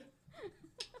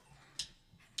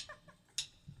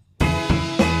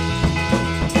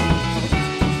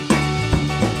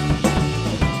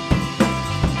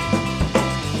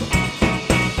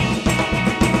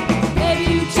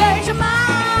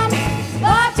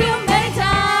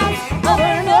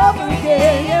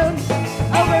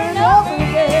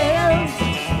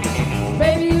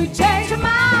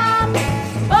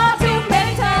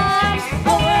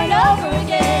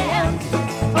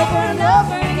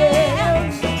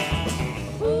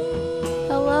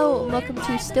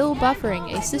welcome to Still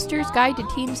Buffering, a sister's guide to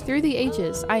teens through the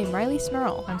ages. I am Riley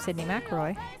Smurl. I'm Sydney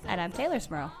McElroy. And I'm Taylor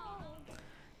Smurl.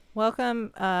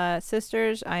 Welcome,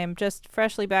 sisters. I am just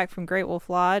freshly back from Great Wolf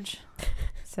Lodge,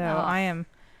 so I am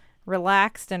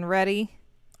relaxed and ready.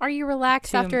 Are you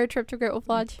relaxed after a trip to Great Wolf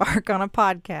Lodge? Embark on a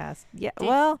podcast. Yeah,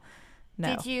 no.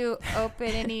 Did you open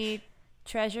any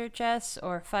treasure chests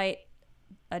or fight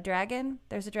a dragon?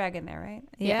 There's a dragon there, right?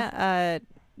 Yeah,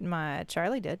 my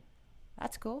Charlie did.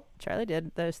 That's cool. Charlie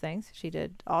did those things. She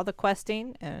did all the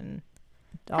questing and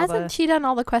Hasn't she done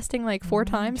all the questing like 4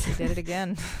 times? She did it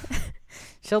again.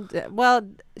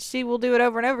 She will do it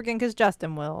over and over again because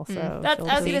Justin will. So I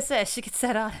was going to say, she gets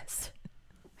that honest.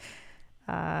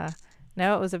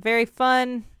 No, it was a very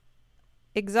fun,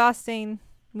 exhausting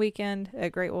weekend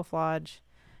at Great Wolf Lodge.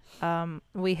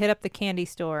 We hit up the candy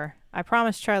store. I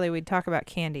promised Charlie we'd talk about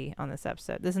candy on this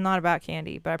episode. This is not about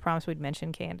candy, but I promised we'd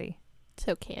mention candy.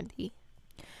 So candy.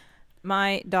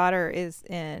 My daughter is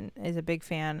a big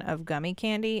fan of gummy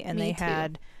candy, and Me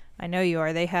too. I know you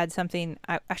are. They had something.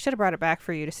 I should have brought it back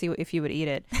for you to see if you would eat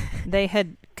it. They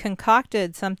had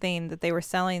concocted something that they were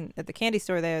selling at the candy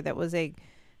store there that was a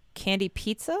candy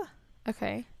pizza.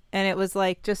 Okay. And it was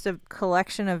like just a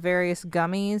collection of various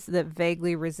gummies that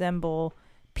vaguely resemble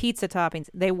pizza toppings.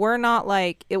 They were not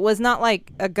like, it was not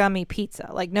like a gummy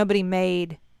pizza. Like nobody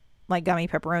made like gummy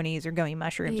pepperonis or gummy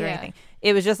mushrooms or anything.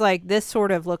 It was just like, this sort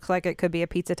of looks like it could be a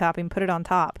pizza topping. Put it on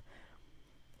top.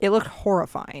 It looked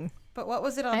horrifying. But what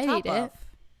was it on top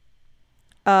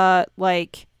of?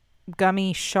 Like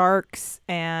gummy sharks,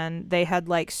 and they had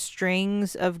like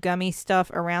strings of gummy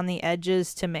stuff around the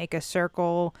edges to make a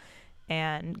circle,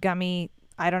 and gummy,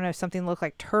 I don't know, something looked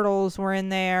like turtles were in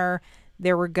there.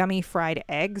 There were gummy fried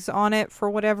eggs on it for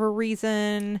whatever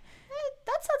reason.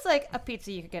 That sounds like a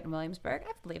pizza you could get in Williamsburg.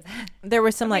 I believe that. There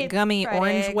were some like gummy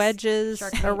orange eggs, wedges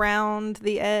around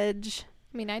the edge.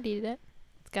 I mean, I'd eat it.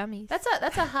 It's gummies.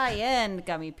 That's a high-end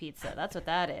gummy pizza. That's what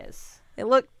that is. It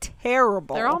looked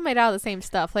terrible. They're all made out of the same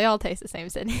stuff. They all taste the same,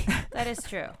 Sydney. That is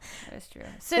true. That is true.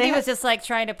 Sydney was just like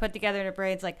trying to put together in her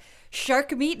brains like,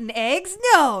 shark meat and eggs?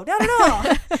 No, not at all.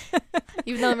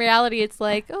 Even though in reality it's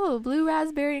like, oh, blue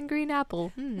raspberry and green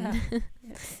apple.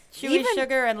 Chewy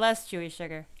sugar and less chewy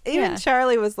sugar. Even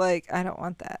Charlie was like, I don't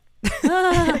want that.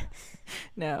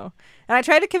 No. And I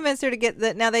tried to convince her to get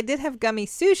that. Now, they did have gummy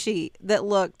sushi that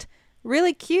looked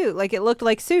really cute. Like, it looked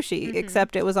like sushi,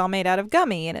 except it was all made out of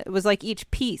gummy. And it was like each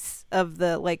piece of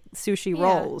the like sushi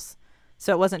rolls.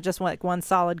 So it wasn't just like one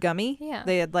solid gummy. Yeah.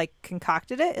 They had like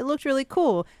concocted it. It looked really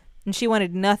cool. And she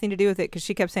wanted nothing to do with it because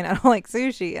she kept saying, I don't like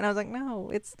sushi. And I was like, no,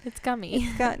 it's gummy.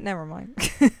 Never mind.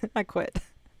 I quit.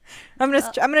 I'm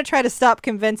gonna try to stop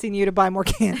convincing you to buy more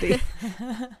candy.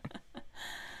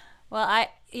 Well, I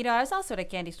was also at a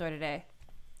candy store today.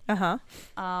 Uh-huh.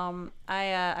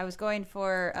 I was going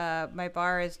for my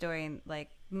bar is doing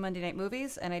like Monday night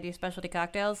movies, and I do specialty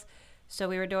cocktails. So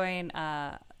we were doing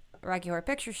Rocky Horror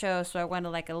Picture Show, so I wanted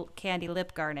like a candy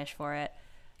lip garnish for it.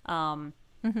 And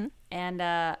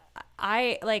I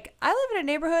live in a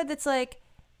neighborhood that's like,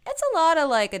 it's a lot of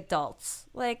like adults.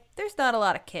 Like there's not a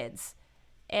lot of kids.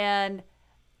 And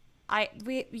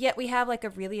we have like a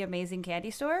really amazing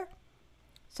candy store.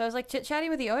 So I was like chit-chatting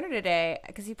with the owner today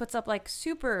because he puts up like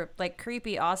super like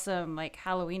creepy, awesome like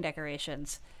Halloween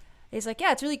decorations. He's like,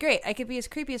 yeah, it's really great. I could be as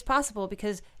creepy as possible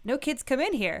because no kids come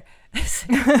in here.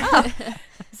 Oh.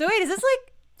 So wait, is this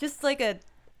like just like a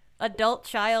adult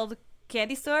child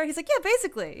candy store? He's like, yeah,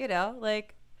 basically,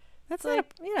 like that's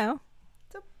like,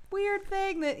 it's a weird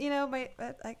thing that might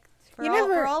like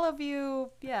for all of you,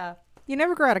 yeah. You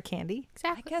never grow out of candy.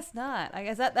 Exactly. I guess not. I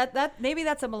guess that maybe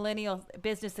that's a millennial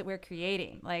business that we're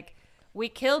creating. Like we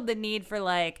killed the need for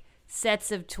like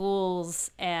sets of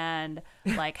tools and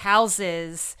like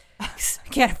houses.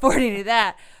 Can't afford any of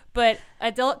that. But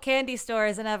adult candy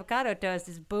stores and avocado toast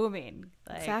is booming.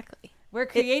 Like, exactly. We're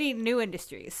creating new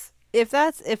industries. If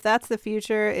that's the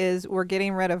future, is we're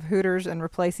getting rid of Hooters and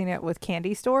replacing it with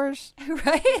candy stores,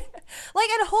 right? Like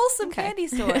at wholesome candy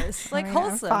stores, like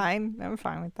wholesome. I'm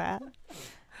fine with that.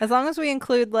 As long as we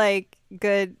include like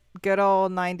good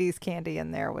old '90s candy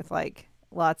in there with like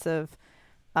lots of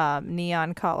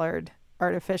neon colored,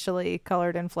 artificially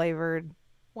colored and flavored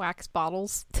wax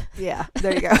bottles. Yeah,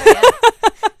 there you go.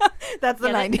 That's the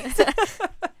 '90s.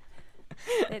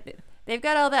 They've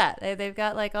got all that. They've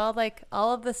got like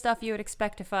all of the stuff you would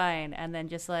expect to find, and then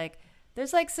just like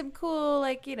there's like some cool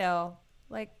like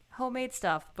like homemade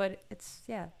stuff, but it's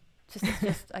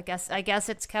just I guess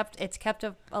it's kept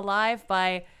alive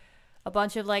by a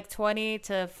bunch of like 20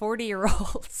 to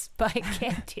 40-year-olds buying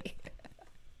candy.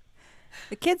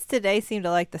 The kids today seem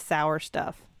to like the sour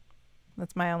stuff.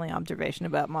 That's my only observation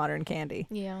about modern candy.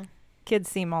 Yeah. Kids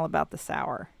seem all about the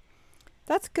sour.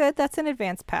 That's good. That's an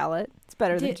advanced palate. It's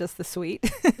better than just the sweet.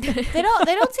 They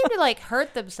don't seem to like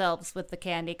hurt themselves with the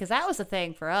candy, because that was the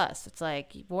thing for us. It's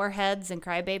like warheads and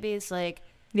crybabies. Like,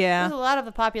 Yeah. there's a lot of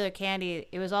the popular candy.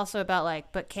 It was also about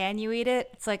like, but can you eat it?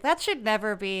 It's like that should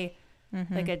never be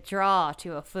like a draw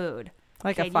to a food.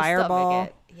 Like Can a you stomach fireball.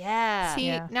 it? Yeah. See,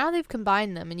 Yeah. now they've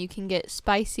combined them, and you can get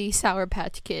spicy Sour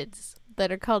Patch Kids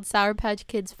that are called Sour Patch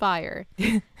Kids Fire.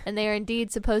 And they are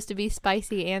indeed supposed to be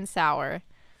spicy and sour.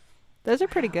 Those are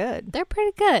pretty good. They're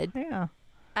pretty good. Yeah.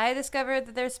 I discovered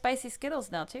that there's spicy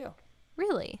Skittles now too.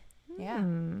 Really. Yeah.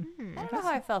 Mm. I don't know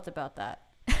how I felt about that.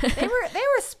 They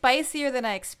were spicier than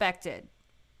I expected.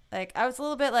 Like, I was a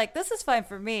little bit like, this is fine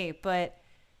for me, but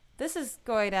this is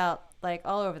going out like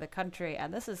all over the country,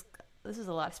 and this is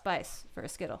a lot of spice for a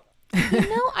Skittle. You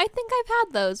know, I think I've had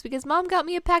those because Mom got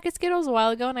me a pack of Skittles a while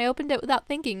ago, and I opened it without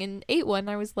thinking and ate one.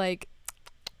 I was like,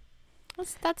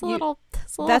 that's a little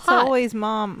That's hot. always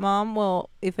Mom. Mom will,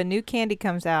 if a new candy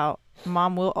comes out,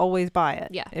 Mom will always buy it.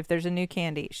 Yeah. If there's a new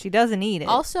candy. She doesn't eat it.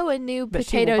 Also a new But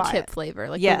she will potato buy chip it. flavor,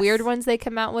 like Yes. the weird ones they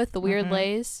come out with, the weird Mhm.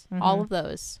 Lays, Mhm. all of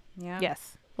those. Yeah.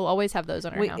 Yes. We'll always have those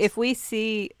on our house. If we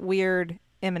see weird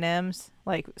M&Ms,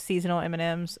 like seasonal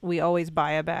M&Ms, we always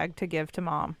buy a bag to give to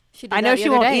Mom. She did I know that the she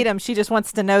other won't day. eat them. She just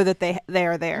wants to know that they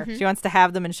are there. Mhm. She wants to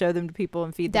have them and show them to people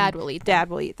and feed Dad them. will eat them. Dad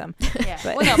will eat them. Yeah.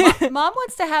 But- Well, no, Mom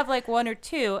wants to have like one or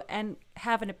two and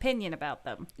have an opinion about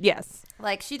them. Yes.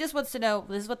 Like, she just wants to know,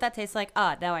 this is what that tastes like.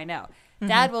 Ah, now I know.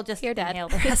 Dad will just Here, Dad. inhale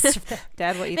the rest of them.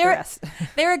 Dad will eat They're- the rest.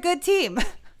 They're a good team.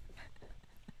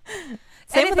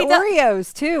 Same if with he does-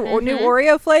 Oreos too, or new Mhm.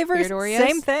 Oreo flavors. Weird Oreos.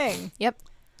 Same thing. Yep.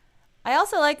 I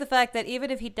also like the fact that even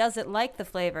if he doesn't like the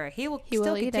flavor, he will He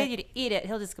still will eat it. continue to eat it.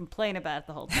 He'll just complain about it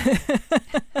the whole time.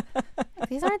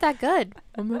 These aren't that good.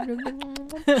 I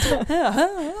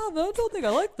don't think I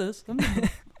like this.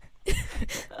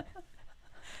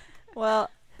 Well,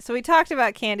 so we talked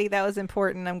about candy. That was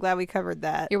important. I'm glad we covered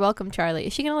that. You're welcome, Charlie.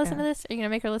 Is she going to listen Yeah. to this? Are you going to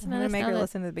make her listen I'm to gonna this? make now her that-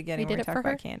 listen to the beginning we when we did it talk for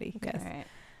about her? candy. Okay. Yes.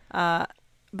 All right.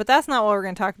 But that's not what we're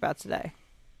going to talk about today.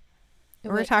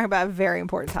 We're What- talking about a very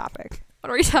important topic: What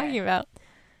are we talking about?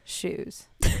 shoes.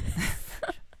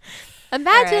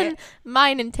 Imagine Alright.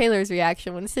 mine and Taylor's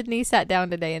reaction when Sydney sat down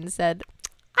today and said,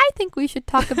 I think we should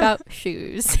talk about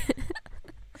shoes.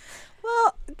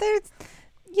 Well, there's,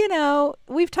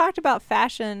 we've talked about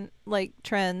fashion, like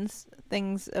trends,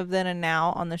 things of then and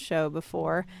now on the show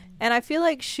before. And I feel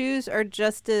like shoes are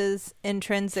just as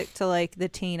intrinsic to like the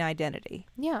teen identity.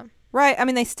 Yeah. Right? I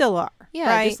mean, they still are. Yeah,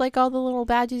 Right? just like all the little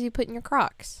badges you put in your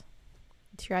Crocs.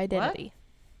 It's your identity.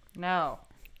 No.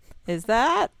 Is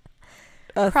that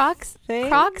a Crocs, thing?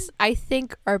 Crocs, I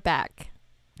think, are back.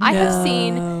 I have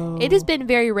seen, it has been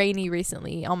very rainy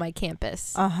recently on my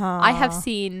campus. Uh-huh. I have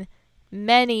seen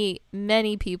many,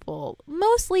 many people,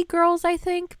 mostly girls, I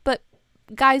think, but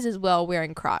guys as well,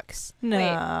 wearing Crocs.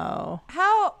 No.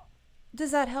 How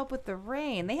does that help with the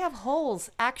rain? They have holes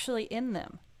actually in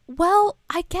them. Well,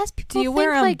 I guess people Do you think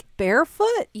wear them like,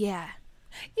 barefoot? yeah,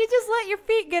 You just let your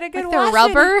feet get a good like they're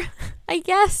washing. rubber, I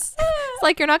guess. It's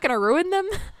like you're not going to ruin them.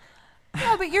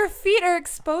 No, but your feet are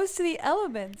exposed to the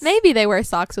elements. Maybe they wear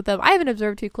socks with them. I haven't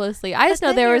observed too closely. I just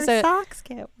know there was a socks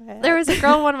get wet. there was a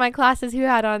girl in one of my classes who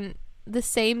had on the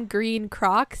same green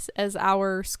Crocs as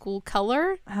our school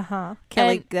color.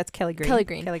 Kelly. and- That's Kelly Green. Kelly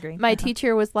Green. Kelly Green. My Uh-huh.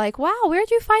 teacher was like, "Wow, where'd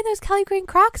you find those Kelly Green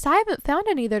Crocs? I haven't found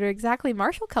any that are exactly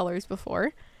Marshall colors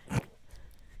before."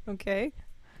 Okay.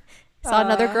 Saw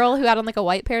another Uh, girl who had on like a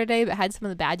white pair today, but had some of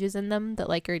the badges in them that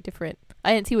like are different.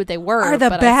 I didn't see what they were. Are the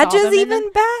but I saw badges them in even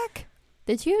them. back?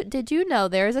 Did you know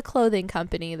there is a clothing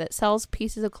company that sells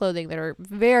pieces of clothing that are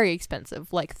very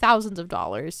expensive, like thousands of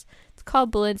dollars? It's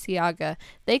called Balenciaga.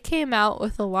 They came out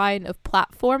with a line of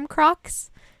platform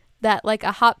Crocs that like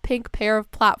a hot pink pair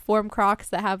of platform Crocs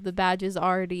that have the badges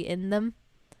already in them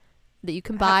that you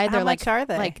can buy. How They're much like are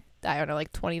they? like I don't know,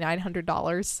 like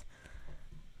 $2,900.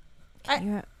 Can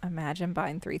you imagine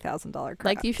buying $3,000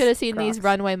 Like you should have seen these Crocs?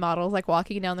 runway models like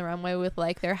walking down the runway with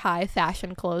like their high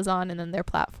fashion clothes on and then their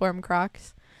platform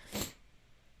Crocs.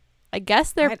 I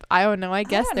guess they're I don't know. I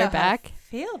guess don't they're know how I back.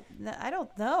 feel. No, I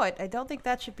don't know. I don't think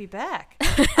that should be back.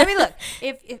 I mean, look,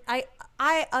 if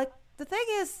I the thing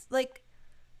is, like,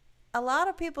 a lot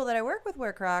of people that I work with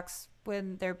wear Crocs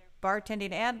when they're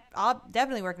bartending and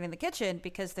definitely working in the kitchen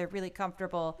because they're really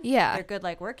comfortable. Yeah. They're good,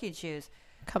 like, working shoes.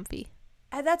 Comfy.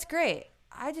 And that's great.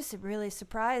 I just am really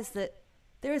surprised that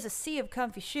there is a sea of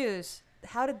comfy shoes.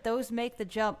 How did those make the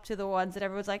jump to the ones that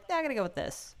everyone's like, nah, I'm going to go with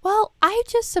this? Well, I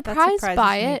just surprised surprises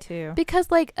by me it too.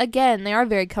 because, like, again, they are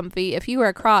very comfy. If you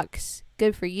wear Crocs,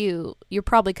 good for you. You're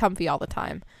probably comfy all the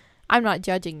time. I'm not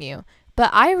judging you, But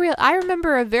I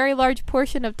remember a very large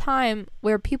portion of time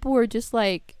where people were just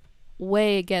like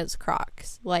way against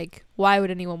Crocs. Like, why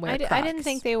would anyone wear Crocs? I didn't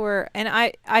think they were, and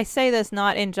I say this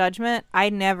not in judgment. I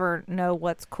never know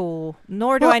what's cool,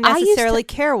 nor do Well, I I used necessarily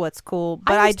to- care what's cool.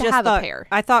 But I I used to just have a thought pair.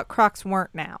 I thought Crocs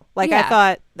weren't now. Like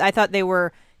Yeah. I thought they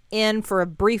were in for a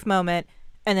brief moment,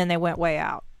 and then they went way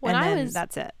out. When and I then was-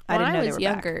 that's it. When didn't know I they was were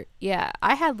younger, yeah,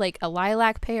 I had like a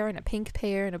lilac pair and a pink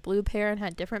pair and a blue pair and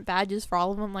had different badges for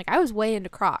all of them. Like, I was way into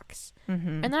Crocs.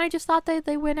 Mm-hmm. And then I just thought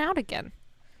they went out again.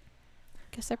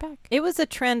 Guess they're back. It was a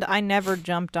trend I never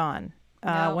jumped on.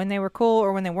 No. When they were cool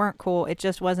or when they weren't cool, it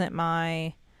just wasn't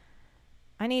my.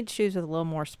 I need shoes with a little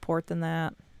more support than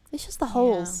that. It's just the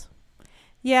holes.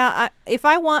 Yeah, if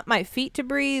I want my feet to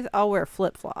breathe, I'll wear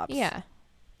flip flops. Yeah.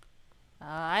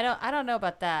 I don't know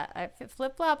about that.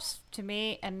 Flip flops to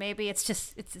me, and maybe it's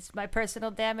just it's my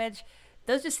personal damage.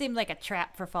 Those just seem like a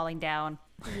trap for falling down.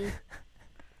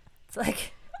 It's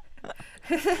like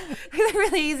they're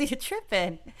really easy to trip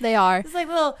in. They are. It's like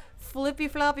little flippy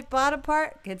floppy bottom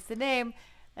part. Hence the name.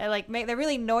 They're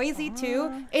really noisy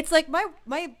too. It's like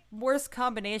my worst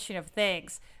combination of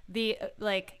things.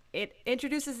 It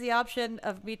introduces the option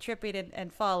of me tripping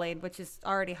and falling, which is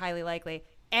already highly likely,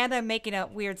 and I'm making a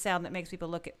weird sound that makes people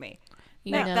look at me.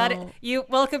 You Like, know.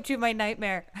 welcome to my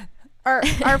nightmare. Are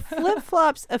flip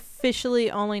flops officially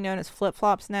only known as flip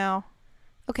flops now?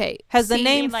 Okay. Has the see,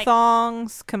 name like-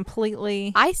 thongs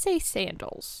completely? I say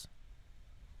sandals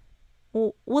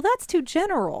Well, that's too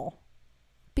general.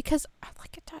 because I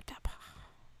like it.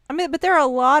 I mean, but there are a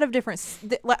lot of different.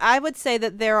 I would say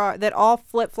that all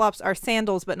flip flops are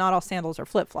sandals, but not all sandals are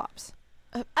flip flops.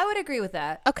 I would agree with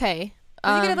that. Okay.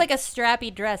 'Cause you can have like a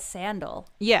strappy dress sandal.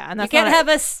 Yeah, and You that's can't not have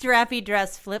a strappy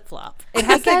dress flip flop. It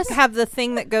has guess- to have the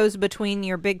thing that goes between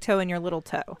your big toe and your little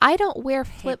toe. I don't wear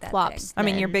that flip flops. I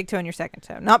mean, your big toe and your second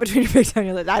toe, not between your big toe and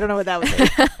your little. I don't know what that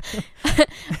would be.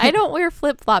 I don't wear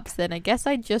flip flops then. I guess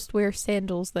I just wear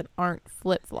sandals that aren't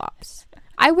flip flops.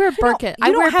 I wear Birken. You I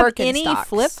don't wear have any Birkenstocks.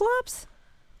 flip flops.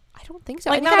 I don't think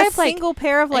so. Like I think not I a have like single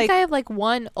pair of I think like I have like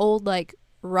one old like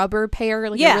rubber pair,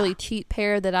 like Yeah. a really cheap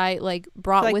pair that I like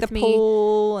brought like with the me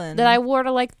pool and that I wore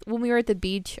to like when we were at the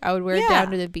beach. I would wear it Yeah.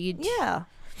 down to the beach. Yeah.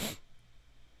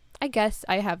 I guess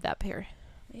I have that pair.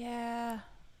 Yeah.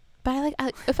 But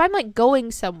if I'm like going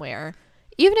somewhere,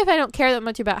 even if I don't care that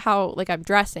much about how like I'm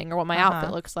dressing or what my outfit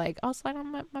looks like, I'll slide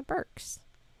on my Birks.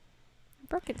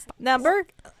 Birkenstocks. Now,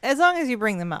 as long as you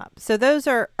bring them up, so those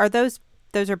are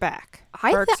back.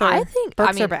 I think Birks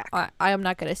I mean are back. I am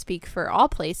not going to speak for all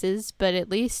places, but at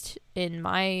least in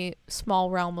my small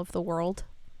realm of the world.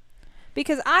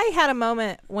 Because I had a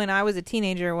moment when I was a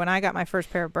teenager when I got my first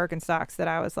pair of Birkenstocks that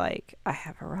I was like, I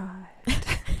have arrived.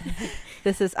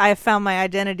 I have found my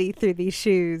identity through these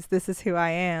shoes. This is who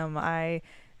I am. I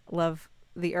love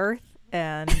the earth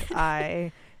and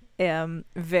I am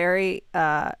very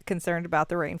concerned about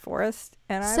the rainforest.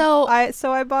 And So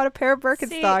I bought a pair of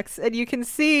Birkenstocks and you can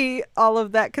see all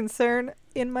of that concern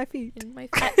in my feet. in my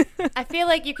I feel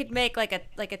like you could make like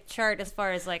a chart as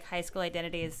far as like high school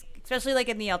identities, especially like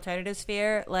in the alternative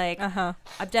sphere. Like I'm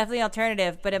definitely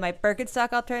alternative, but am I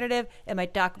Birkenstock alternative? Am I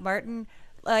Doc Martin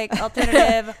like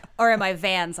alternative? Or am I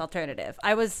Vans alternative?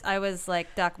 I was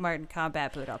like Doc Martin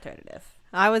combat boot alternative.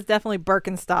 I was definitely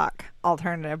Birkenstock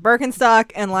alternative.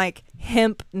 Birkenstock and like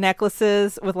hemp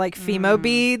necklaces with like Fimo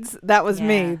beads. That was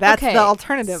me. Yeah. That's Okay, the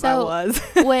alternative I so- was.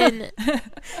 when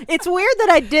It's weird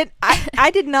that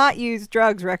I did not use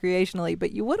drugs recreationally,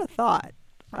 but you would have thought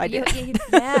I did.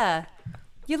 Yeah.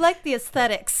 You like the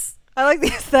aesthetics. I like the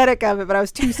aesthetic of it, but I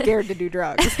was too scared to do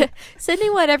drugs. Sydney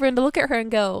wanted everyone to look at her and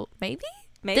go, maybe?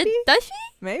 Maybe? Does she?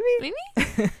 Maybe?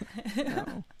 Maybe?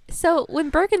 So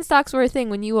when Birkenstocks were a thing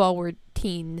when you all were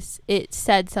teens, it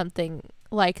said something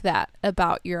like that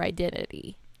about your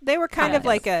identity. They were kind of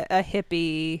like a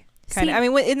hippie kind See- of. I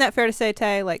mean, isn't that fair to say,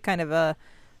 Tay? Like kind of a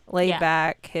laid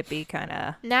back hippie kind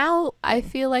of. Now I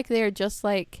feel like they're just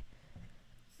like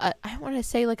I want to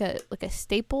say like a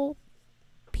staple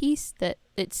piece that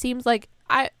it seems like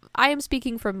I am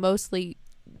speaking for mostly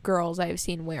girls I have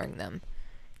seen wearing them.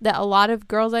 That a lot of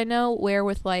girls I know wear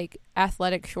with like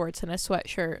athletic shorts and a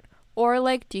sweatshirt or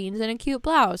like jeans and a cute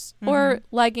blouse or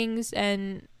leggings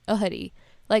and a hoodie.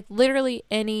 Like literally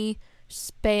any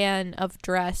span of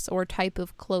dress or type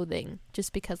of clothing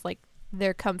just because like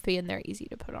they're comfy and they're easy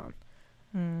to put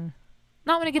on.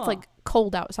 Not when it gets like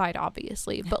cold outside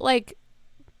obviously, but like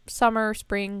summer,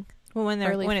 spring. Well, when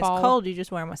Early it's fall. cold, you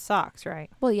just wear them with socks,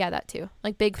 right? Well, yeah, that too.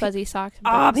 Like big fuzzy socks. and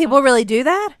Oh, Birkenstocks. people really do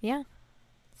that? Yeah.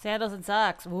 Sandals and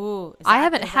socks. Ooh. I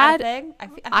haven't is that had- a thing?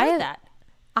 I've I heard have- that.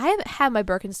 I haven't had my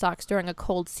Birkenstocks during a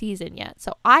cold season yet,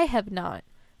 so I have not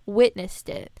witnessed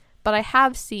it. but I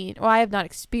have seen, well, I have not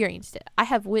experienced it. I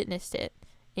have witnessed it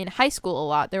in high school a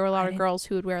lot. There were a lot of girls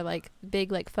who would wear like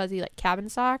big, like fuzzy, like cabin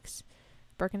socks,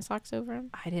 Birkenstocks over them.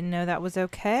 I didn't know that was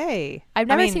okay. I've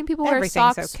never I mean, seen people wear everything's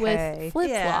socks okay. with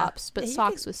flip-flops, but You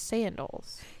socks with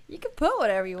sandals. You can put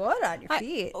whatever you want on your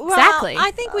feet. Well, Exactly.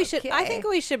 I think we should. I Okay. think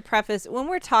we should preface when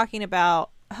we're talking about.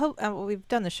 We've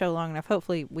done the show long enough.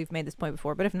 Hopefully, we've made this point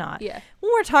before. But if not, Yeah.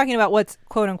 when we're talking about what's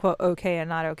quote unquote okay and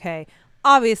not okay,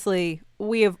 obviously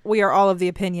we are all of the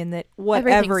opinion that whatever.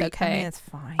 Everything's okay. I mean, it's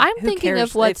fine. I'm Who thinking cares?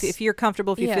 of what's- if you're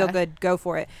comfortable, if you feel Yeah. good, go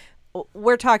for it.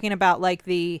 We're talking about like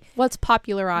What's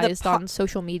popularized po- on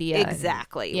social media. and-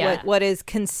 exactly yeah. what is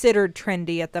considered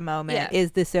trendy at the moment. Yeah.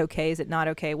 Is this okay? Is it not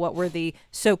okay? What were the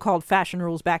so-called fashion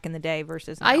rules back in the day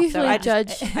versus now? I So usually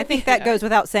just- judge. I think that goes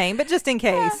without saying, but just in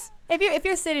case. If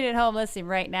you're sitting at home listening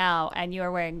right now and you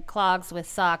are wearing clogs with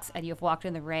socks and you have walked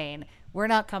in the rain, we're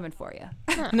not coming for you.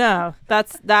 No,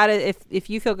 that is, if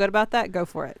you feel good about that, go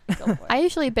for it. Go for it. I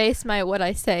usually base what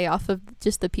I say off of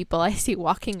just the people I see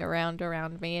walking around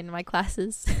me in my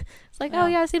classes. It's like, oh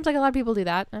yeah, it seems like a lot of people do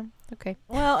that. Okay.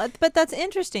 Well, but that's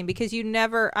interesting because you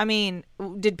never. I mean,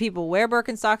 did people wear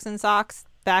Birkenstocks and socks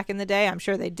back in the day? I'm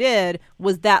sure they did.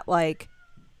 Was that like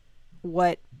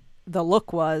what the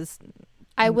look was?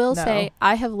 I will No. say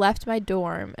I have left my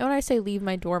dorm. And when I say leave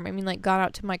my dorm, I mean like gone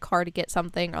out to my car to get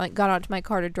something or like gone out to my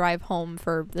car to drive home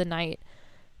for the night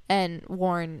and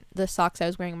worn the socks I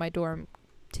was wearing in my dorm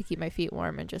to keep my feet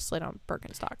warm and just slid on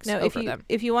Birkenstocks No, over them.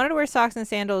 if you wanted to wear socks and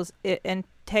sandals, and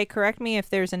correct me if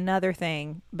there's another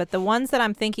thing, but the ones that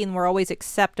I'm thinking were always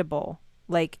acceptable,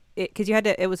 like because you had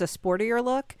to. It was a sportier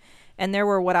look, and there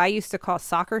were what I used to call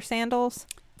soccer sandals,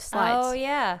 Slides. Oh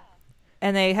yeah,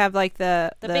 and they have like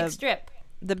the big strip.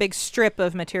 the big strip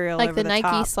of material Like over the Nike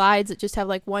top. slides that just have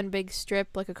like one big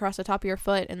strip like across the top of your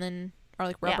foot and then or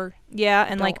like Yeah. rubber. Yeah,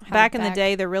 and don't like have back a in the back.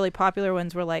 day, the really popular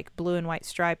ones were like blue and white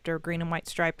striped or green and white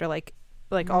striped or like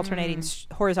alternating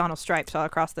horizontal stripes all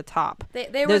across the top. They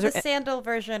were Those the are- sandal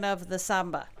version of the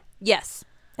Samba. Yes,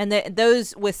 and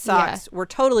those with socks were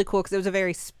totally cool because it was a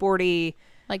very sporty.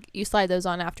 Like you slide those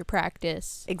on after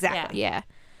practice. Exactly. Yeah.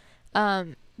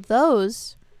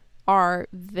 Those are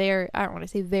I don't want to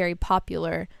say very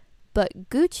popular, but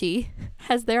Gucci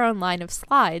has their own line of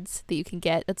slides that you can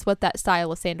get. That's what that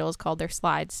style of sandal is called. They're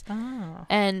slides. Oh.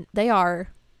 And they are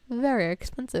very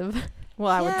expensive. Well,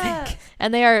 I would Yeah. think.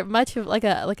 And they are much of like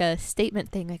a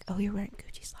statement thing, like, oh, you're wearing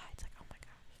Gucci slides. Like, oh my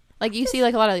gosh. Like you see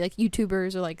like a lot of like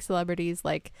YouTubers or like celebrities,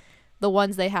 like the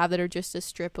ones they have that are just a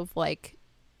strip of like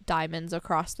diamonds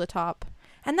across the top.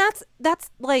 And that's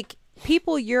like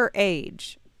people your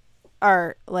age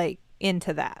are like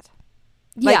into that.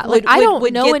 Yeah, like I don't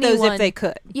would know get those anyone if they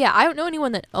could. Yeah, I don't know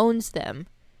anyone that owns them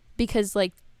because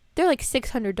like they're like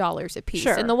 $600 a piece,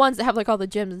 Sure. and the ones that have like all the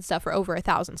gyms and stuff are over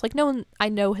 $1,000. So like no one I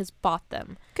know has bought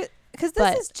them. Because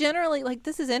But- this is generally like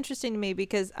this is interesting to me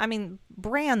because I mean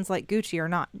brands like Gucci are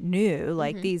not new.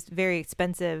 Like these very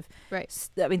expensive, Right.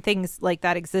 I mean things like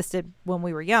that existed when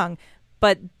we were young,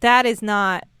 but that is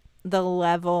not the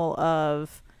level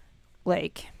of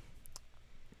like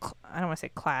I don't want to say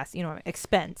class,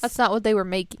 expense. That's not what they were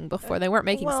making before. They weren't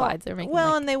making slides. They were making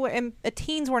like, and they were and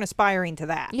teens weren't aspiring to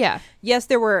that. yeah, Yes,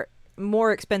 there were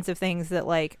more expensive things that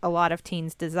like a lot of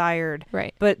teens desired,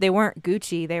 right. but they weren't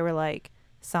Gucci. They were like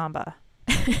Samba.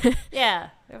 Yeah,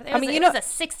 it was, it was a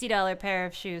 $60 pair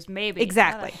of shoes, maybe.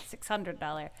 Exactly. Not a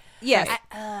 $600. Yes.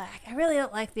 I really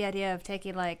don't like the idea of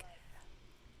taking like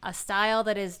a style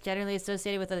that is generally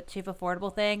associated with a cheap,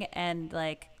 affordable thing and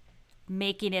like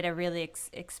making it a really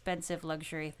expensive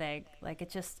luxury thing. Like it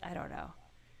just, I don't know.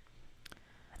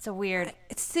 It's a weird,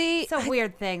 See, it's a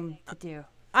weird thing to do.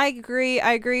 I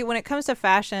agree when it comes to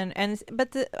fashion,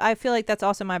 but I feel like that's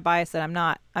also my bias that I'm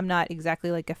not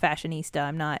exactly like a fashionista.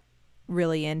 I'm not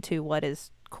really into what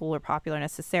is cool or popular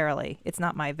necessarily. It's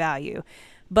not my value.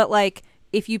 But like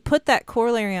if you put that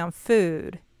corollary on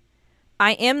food,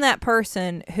 I am that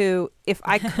person who if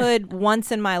I could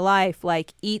once in my life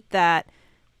like eat that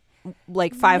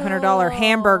like $500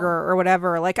 hamburger or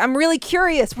whatever, like I'm really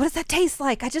curious, what does that taste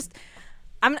like?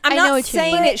 I'm I know not what you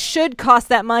saying mean. it should cost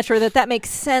that much or that makes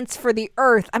sense for the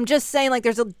earth. I'm just saying like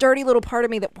there's a dirty little part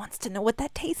of me that wants to know what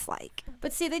that tastes like.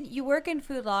 But see, then you work in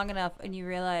food long enough and you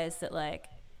realize that like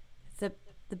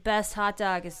the best hot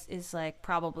dog is like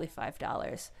probably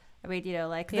 $5. I mean,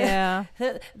 like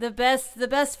the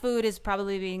best food is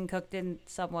probably being cooked in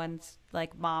someone's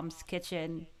like mom's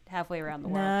kitchen halfway around the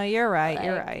world. No, you're right. Like-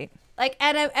 You're right. Like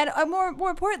and more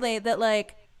importantly that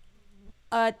like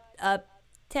a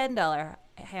 $10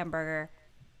 hamburger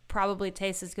probably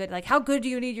tastes as good. Like how good do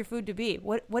you need your food to be?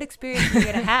 What experience are you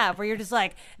gonna have where you're just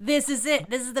like, this is it,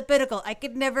 this is the pinnacle, I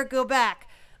could never go back?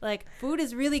 Like, food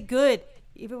is really good,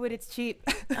 even when it's cheap.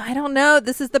 I don't know.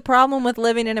 This is the problem with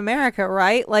living in America,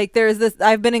 right? Like there's this,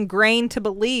 I've been ingrained to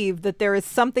believe that there is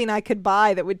something I could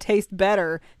buy that would taste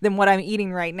better than what I'm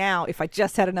eating right now if I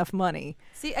just had enough money.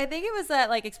 See, I think it was that,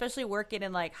 like, especially working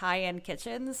in, like, high-end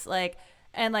kitchens, like,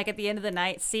 and, like, at the end of the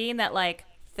night, seeing that, like,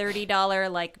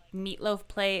 $30, like, meatloaf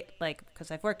plate, like, because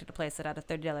I've worked at a place that had a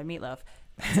 $30 meatloaf.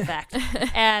 That's a fact.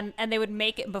 and they would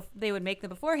make it. They would make them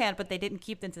beforehand, but they didn't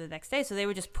keep them to the next day, so they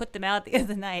would just put them out at the end of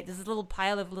the night. This little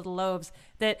pile of little loaves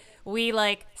that we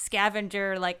like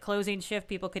scavenger, like closing shift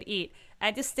people could eat.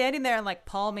 And just standing there and like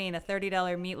palming a $30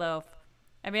 meatloaf.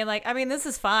 I mean, this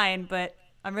is fine, but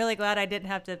I'm really glad I didn't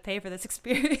have to pay for this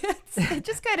experience. It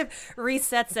just kind of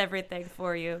resets everything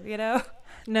for you, you know?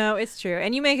 No, it's true.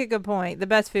 And you make a good point. The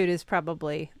best food is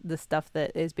probably the stuff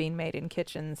that is being made in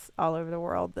kitchens all over the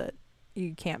world that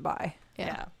you can't buy.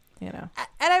 Yeah. You know.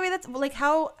 And I mean, that's like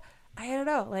how, I don't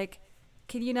know, like,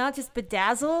 can you not just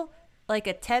bedazzle like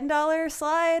a $10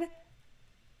 slide?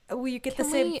 Will you get Can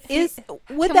the same?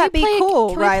 Would Can that we be play- cool,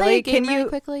 can we play a Riley? game Can really you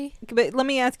quickly? But let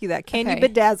me ask you that. Can you Okay.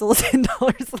 bedazzle a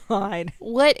 $10 slide?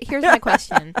 Here's my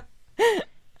question.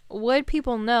 Would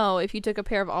people know if you took a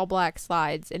pair of all black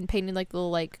slides and painted like the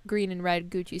little like green and red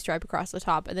Gucci stripe across the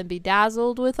top and then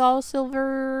bedazzled with all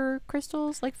silver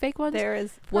crystals, like fake ones? There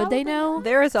is Would they know?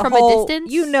 There is a From a whole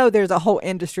distance? You know there's a whole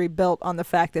industry built on the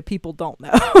fact that people don't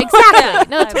know.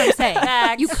 Exactly. No, that's what I'm saying.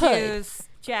 Bags, You could. shoes,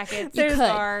 jackets, You could.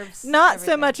 scarves. Not so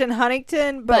everything. much in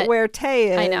Huntington, but But where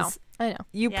Tay is. I know.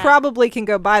 You Yeah. probably can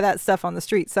go buy that stuff on the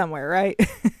street somewhere, right?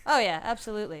 Oh yeah,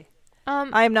 absolutely.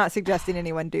 I am not suggesting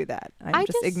anyone do that. I'm I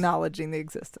just just- acknowledging the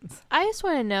existence. I just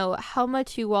want to know how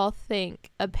much you all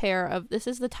think a pair of, this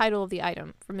is the title of the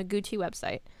item from the Gucci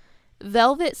website,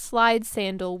 velvet slide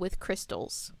sandal with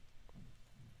crystals.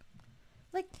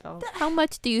 Like, How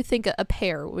much do you think a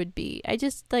pair would be? I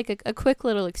just like a quick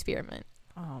little experiment.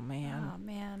 Oh man. oh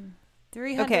man,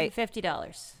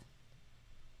 $350.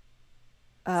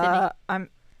 I'm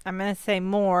gonna say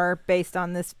more based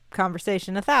on this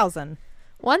conversation. 1,000.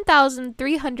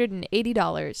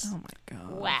 $1,380. Oh my god.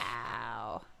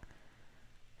 Wow. I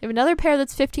have another pair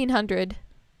that's $1,500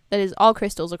 that is all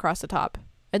crystals across the top.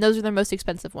 And those are the most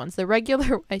expensive ones. The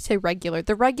regular ones are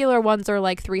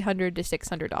like $300 to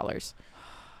 $600.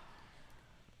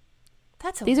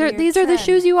 That's a These are weird the trend.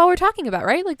 shoes you all were talking about,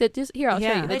 right? Like that just here, I'll show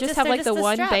Yeah. you. They They're just just- have they're like the just a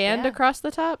one strap, band yeah. across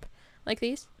the top. Like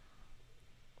these.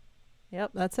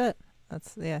 Yep, that's it.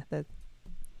 That's That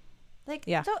Like,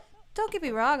 Yeah. don't get me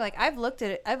wrong. Like, I've looked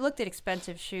at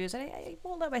expensive shoes, and I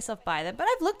won't let myself buy them. But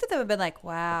I've looked at them and been like,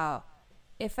 wow,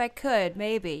 if I could,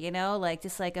 maybe, you know, like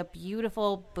just like a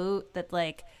beautiful boot that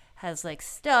like has like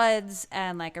studs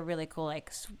and like a really cool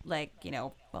like you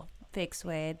know, well, fake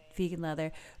suede, vegan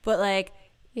leather, but like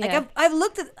Yeah. I've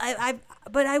looked at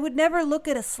but I would never look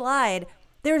at a slide.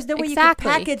 There's no way Exactly.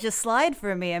 you could package a slide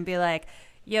for me and be like,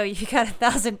 yo, you got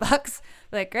 $1,000?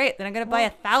 Like, great, then I'm gonna buy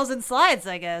 1,000 slides,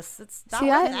 I guess. It's not See,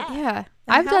 worth that. yeah. And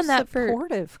I've how done that for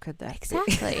supportive could that be?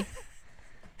 exactly.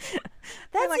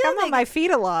 That's like the I'm other on thing. my feet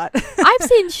a lot. I've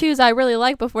seen shoes I really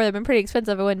like before. They've been pretty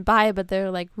expensive. I wouldn't buy, but they're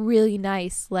like really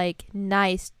nice,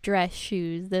 nice dress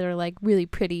shoes that are like really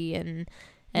pretty and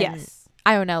Yes.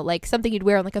 I don't know, like something you'd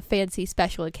wear on like a fancy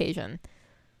special occasion,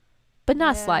 but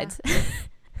not Yeah. slides.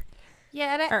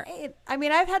 Yeah, and I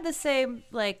mean, I've had the same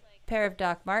like pair of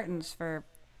Doc Martens for.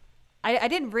 I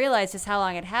didn't realize just how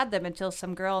long I'd had them until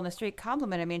some girl on the street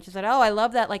complimented me, and she said, "Oh, I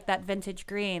love that, like that vintage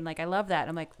green. Like I love that." And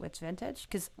I'm like, "What's vintage?"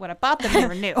 Because when I bought them, they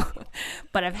were new,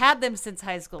 but I've had them since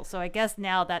high school, so I guess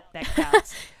now that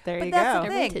counts. There But you that's go. the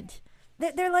They're thing. vintage.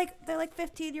 They're like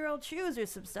 15-year-old shoes or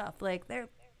some stuff. Like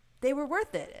they were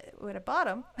worth it when I bought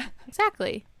them.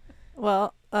 Exactly.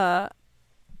 Well,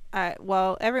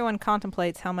 everyone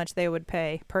contemplates how much they would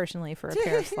pay personally for a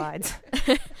pair of slides.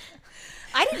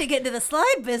 I need to get into the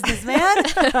slide business, man.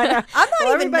 I'm not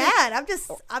Well, even everybody- mad. I'm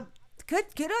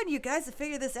good on you guys to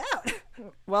figure this out.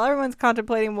 Well, everyone's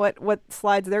contemplating what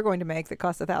slides they're going to make that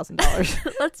cost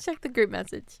 $1,000. Let's check the group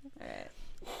message.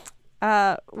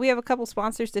 We have a couple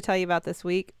sponsors to tell you about this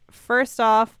week. First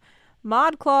off,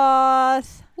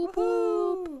 ModCloth. Whoop,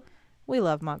 whoop. We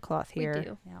love ModCloth We here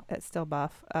do. at Still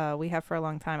Buff. We have for a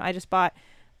long time. I just bought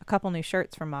a couple new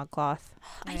shirts from ModCloth.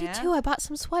 I Yeah? did too. I bought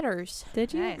some sweaters.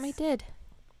 Did you? Nice. I did.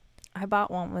 I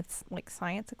bought one with like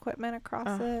science equipment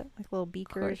across Oh, it, like little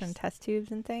beakers and course. test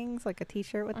tubes and things, like a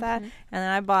T-shirt with that. Mhm. And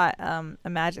then I bought a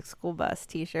Magic School Bus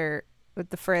T-shirt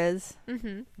with the frizz.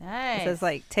 Mm-hmm. Nice. It says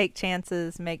like "Take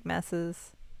chances, make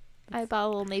messes." I bought a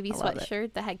little navy I love it.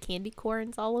 sweatshirt that had candy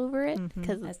corns all over it Mhm.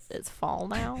 because That's- it's fall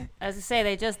now. As I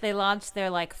say, they launched their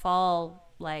like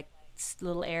fall like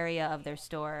little area of their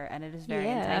store, and it is very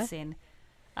Yeah. enticing.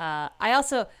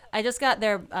 I just got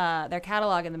their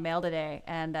catalog in the mail today,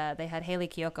 and they had Haley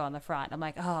Kiyoko on the front. I'm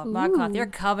like, oh, ModCloth, you're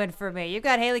coming for me. You've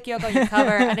got Haley Kiyoko on your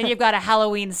cover, and then you've got a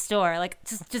Halloween store. Like,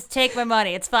 just take my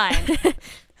money. It's fine.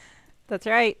 That's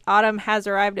right. Autumn has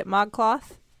arrived at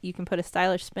ModCloth. You can put a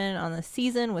stylish spin on the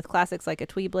season with classics like a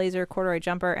tweed blazer, corduroy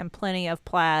jumper, and plenty of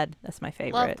plaid. That's my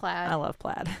favorite. Love plaid. I love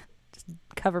plaid. Just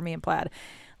cover me in plaid.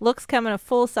 Looks come in a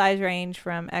full size range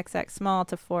from XX small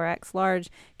to 4X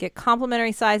large. Get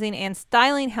complimentary sizing and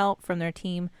styling help from their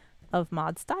team of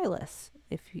mod stylists.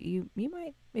 If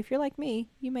you're like me,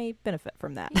 you may benefit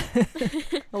from that.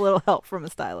 A little help from a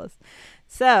stylist.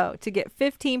 So, to get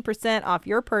 15% off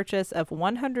your purchase of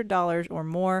 $100 or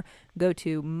more, go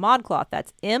to ModCloth,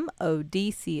 that's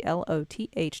MODCLOTH.com,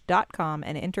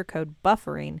 and enter code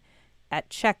BUFFERING at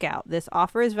checkout. This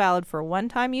offer is valid for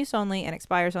one-time use only and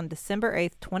expires on December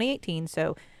 8th, 2018.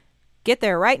 So, get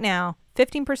there right now.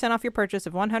 15% off your purchase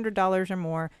of $100 or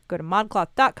more. Go to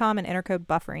ModCloth.com and enter code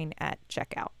BUFFERING at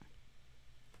checkout.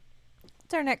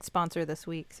 What's our next sponsor this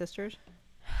week, sisters?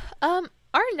 Our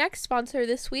next sponsor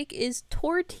this week is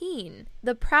Torteen,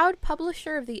 the proud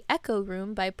publisher of The Echo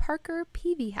Room by Parker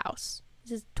Peavyhouse.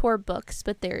 This is Tor Books,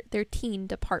 but their teen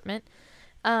department.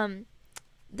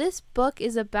 This book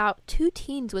is about two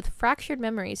teens with fractured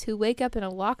memories who wake up in a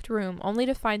locked room only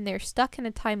to find they're stuck in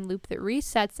a time loop that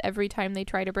resets every time they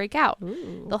try to break out.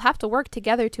 Ooh. They'll have to work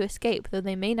together to escape, though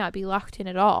they may not be locked in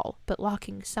at all, but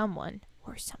locking someone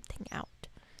or something out.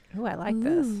 Ooh, I like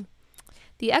this. Ooh.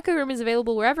 The Echo Room is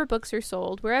available wherever books are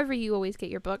sold, wherever you always get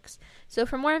your books. So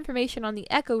for more information on the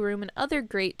Echo Room and other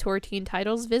great Torteen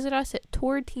titles, visit us at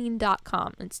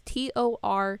torteen.com. It's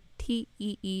TORTEEN.com.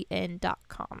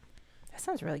 That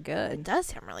sounds really good. It does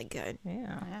sound really good.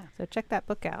 Yeah. So check that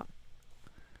book out.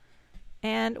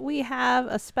 And we have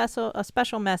a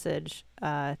special message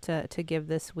to give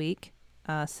this week,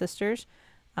 sisters.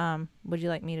 Would you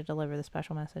like me to deliver the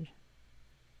special message?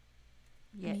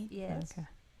 Yes. Okay.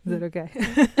 Is it okay?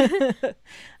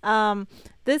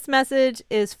 This message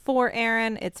is for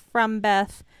Aaron. It's from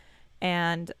Beth.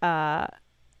 And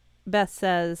Beth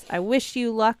says, I wish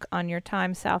you luck on your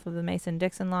time south of the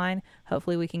Mason-Dixon line.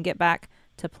 Hopefully we can get back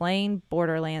to playing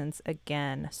Borderlands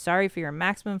again. Sorry for your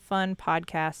Maximum Fun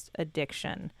podcast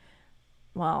addiction.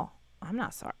 Well, I'm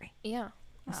not sorry. Yeah.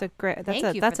 That's a great. That's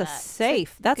Thank you that's for a that.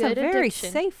 safe. That's a good very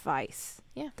addiction. safe vice.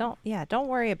 Yeah. Don't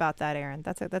worry about that, Aaron.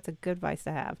 That's a good vice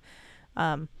to have.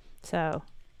 So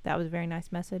that was a very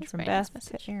nice message That's from a very nice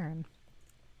Beth message. to Aaron.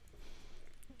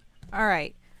 All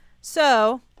right.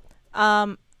 So, we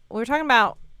were talking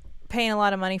about paying a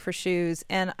lot of money for shoes,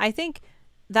 and I think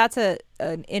that's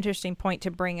an interesting point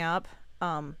to bring up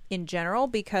in general,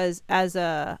 because as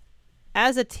a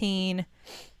teen,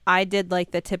 I did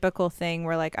like the typical thing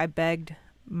where like I begged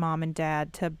mom and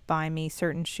dad to buy me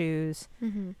certain shoes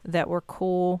that were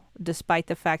cool despite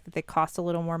the fact that they cost a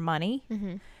little more money.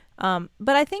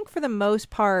 But I think for the most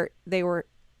part they were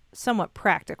somewhat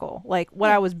practical. Like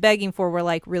what I was begging for were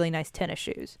like really nice tennis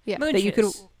shoes. Yeah. Moon that you could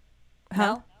shoes.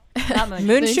 Huh? No? Not moon,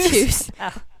 Moon shoes. shoes.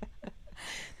 Oh.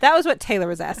 That was what Taylor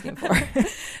was asking for.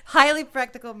 Highly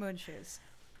practical moon shoes.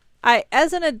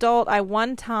 As an adult, I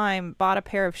one time bought a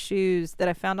pair of shoes that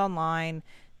I found online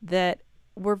that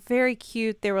were very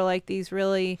cute. They were like these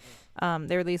really,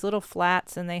 they were these little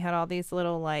flats, and they had all these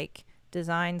little like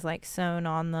designs like sewn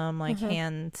on them, like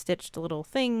hand stitched little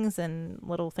things and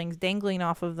little things dangling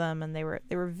off of them. And they were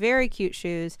very cute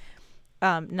shoes.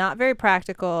 Not very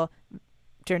practical.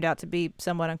 Turned out to be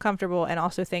somewhat uncomfortable, and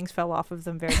also things fell off of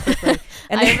them very quickly.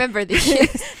 And I remember these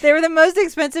shoes. they were the most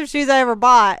expensive shoes I ever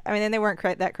bought. I mean, and they weren't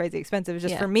that crazy expensive. It was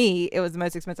just Yeah. for me, it was the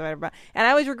most expensive I ever bought. And I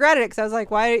always regretted it because I was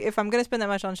like, why, if I'm going to spend that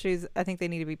much on shoes, I think they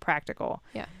need to be practical.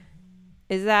 Yeah.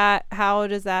 How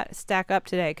does that stack up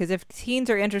today? Because if teens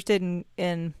are interested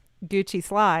in Gucci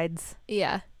slides.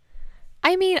 Yeah.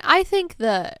 I mean, I think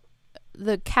the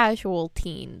casual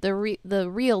teen, the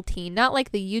real teen, not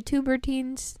like the YouTuber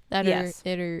teens that Yes.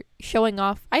 are showing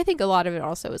off. I think a lot of it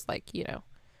also is like, you know,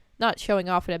 not showing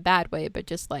off in a bad way, but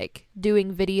just like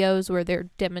doing videos where they're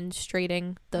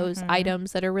demonstrating those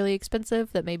items that are really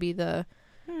expensive that maybe the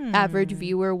average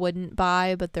viewer wouldn't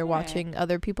buy, but they're watching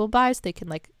other people buy so they can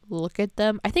like look at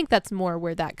them. I think that's more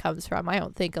where that comes from. I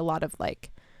don't think a lot of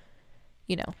like,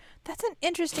 you know. That's an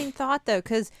interesting thought though,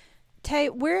 because Tay,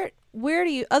 where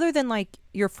do you, other than like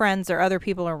your friends or other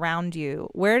people around you,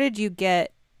 where did you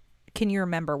get, can you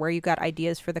remember where you got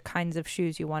ideas for the kinds of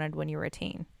shoes you wanted when you were a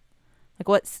teen? Like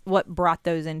what brought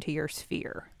those into your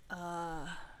sphere? I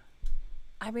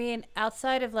mean,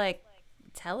 outside of like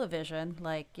television,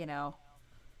 like, you know,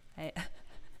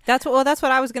 That's what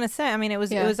I was going to say. I mean, it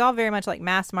was all very much like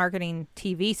mass marketing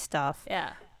TV stuff,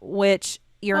 yeah. which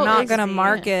you're Well, not going to yeah.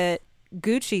 market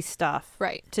Gucci stuff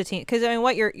Right. to teen, because I mean,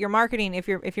 what you're marketing, if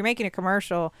you're making a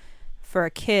commercial for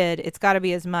a kid, it's got to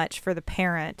be as much for the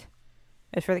parent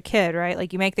as for the kid, right?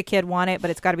 Like, you make the kid want it, but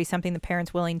it's got to be something the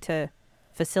parent's willing to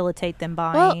facilitate them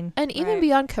buying. Well, and even Right.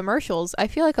 beyond commercials, I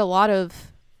feel like a lot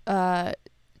of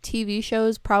TV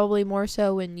shows, probably more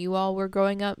so when you all were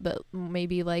growing up, but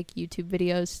maybe like YouTube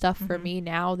videos, stuff for Mhm. me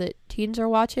now that teens are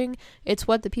watching, it's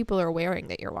what the people are wearing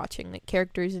that you're watching. Like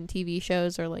characters in TV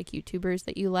shows or like YouTubers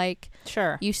that you like,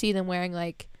 Sure. you see them wearing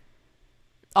like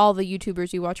all the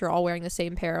YouTubers you watch are all wearing the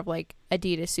same pair of like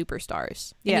Adidas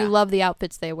Superstars. Yeah. And you love the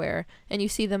outfits they wear. And you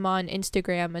see them on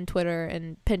Instagram and Twitter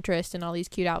and Pinterest and all these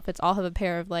cute outfits all have a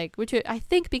pair of like, which I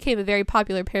think became a very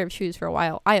popular pair of shoes for a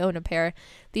while. I own a pair.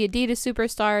 The Adidas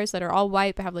Superstars that are all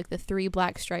white but have like the 3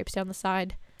 black stripes down the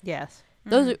side. Yes.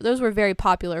 Those were very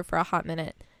popular for a hot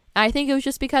minute. And I think it was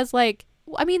just because like,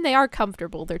 I mean, they are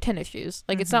comfortable. They're tennis shoes.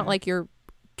 Like it's not Mhm. like you're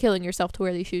killing yourself to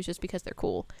wear these shoes just because they're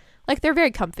cool. Like they're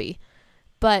very comfy.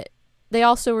 But they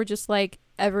also were just like,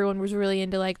 everyone was really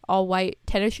into like all white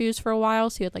tennis shoes for a while.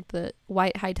 So you had like the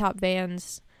white high top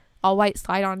Vans, all white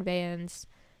slide on Vans,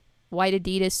 white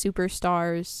Adidas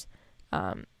Superstars,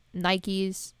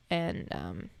 Nikes,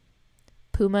 and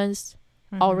Pumas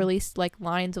all Mhm. released like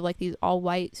lines of like these all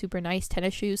white super nice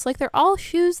tennis shoes. Like they're all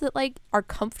shoes that like are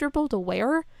comfortable to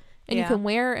wear and you Yeah. can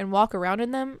wear and walk around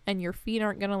in them and your feet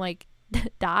aren't gonna like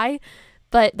die,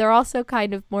 but they're also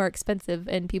kind of more expensive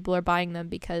and people are buying them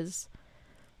because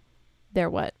they're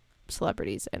what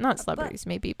celebrities, and not celebrities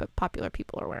maybe, but popular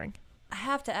people are wearing. I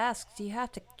have to ask, do you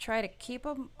have to try to keep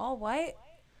them all white?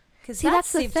 Because See, that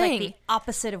that's the seems like the thing.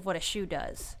 opposite of what a shoe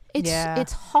does. Yeah.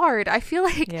 It's hard. I feel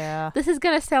like Yeah. this is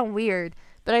gonna sound weird,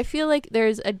 but I feel like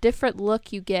there's a different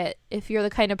look you get if you're the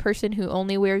kind of person who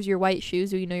only wears your white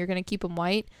shoes, or you know you're gonna keep them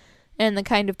white, and the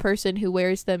kind of person who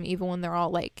wears them even when they're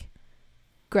all like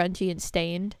grungy and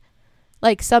stained.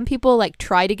 Like some people like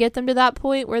try to get them to that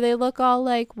point where they look all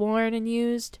like worn and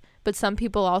used, but some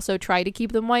people also try to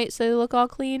keep them white so they look all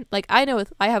clean. Like I know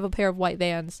I have a pair of white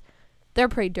Vans. They're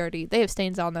pretty dirty. They have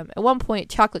stains on them. At one point,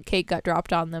 chocolate cake got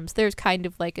dropped on them, so there's kind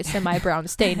of like a semi-brown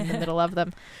stain in the middle of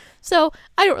them. So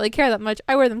I don't really care that much.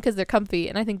 I wear them because they're comfy,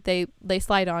 and I think they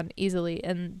slide on easily,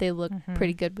 and they look Mhm.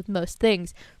 pretty good with most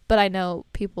things. But I know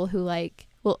people who like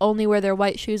will only wear their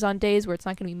white shoes on days where it's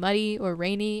not going to be muddy or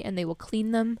rainy, and they will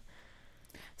clean them.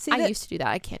 See, I that- used to do that.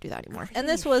 I can't do that anymore. and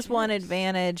this was one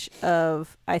advantage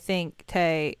of, I think,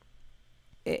 Tay,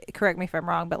 correct me if I'm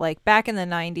wrong, but like back in the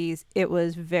 90s, it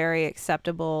was very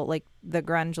acceptable. Like the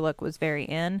grunge look was very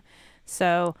in.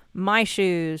 So my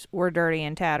shoes were dirty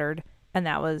and tattered, and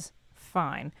that was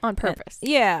fine. On purpose.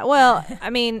 Yeah. Well, I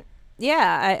mean,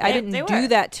 yeah, I They didn't were. do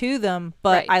that to them,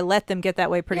 but Right. I let them get that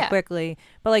way pretty Yeah. quickly.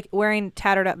 But like wearing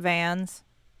tattered up Vans,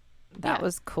 that Yeah.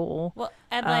 was cool. Well,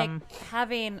 and like Um,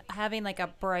 having like a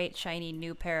bright, shiny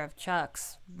new pair of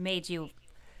Chucks made you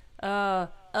a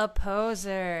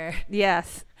poser.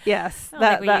 Yes. Yes. I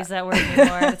don't think we use that word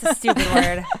anymore. It's a stupid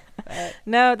word. But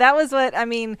No, that was what I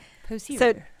mean. poser.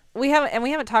 So we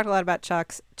haven't talked a lot about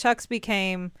Chucks. Chucks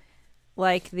became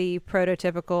like the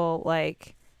prototypical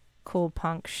like cool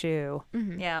punk shoe.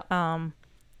 Mhm. yeah.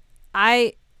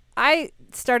 I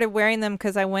started wearing them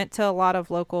because I went to a lot of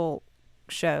local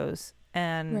shows,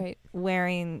 and Right.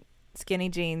 wearing skinny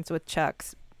jeans with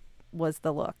Chucks was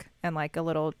the look, and like a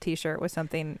little T-shirt with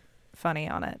something funny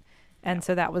on it. And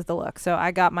so that was the look. So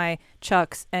I got my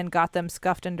Chucks and got them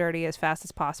scuffed and dirty as fast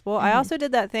as possible. I Mhm. also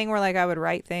did that thing where like I would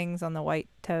write things on the white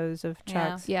toes of Yeah.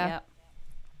 Chucks, Yeah.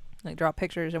 like draw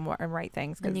pictures and write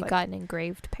things. 'Cause, And you like, got an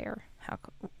engraved pair. how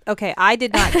okay, I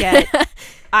did not get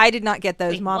I did not get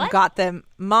those. Wait, Mom what? got them.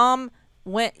 Mom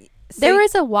went. There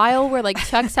was a while where like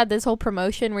Chucks had this whole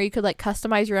promotion where you could like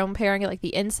customize your own pair and get like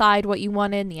the inside what you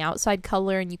wanted and the outside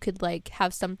color, and you could like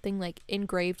have something like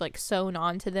engraved, like sewn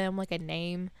onto them, like a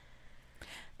name.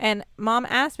 And Mom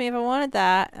asked me if I wanted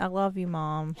that. I love you,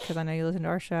 Mom, because I know you listen to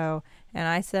our show. And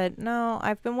I said, no,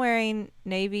 I've been wearing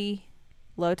navy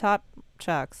low top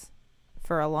Chucks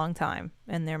for a long time,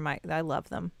 and I love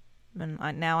them. And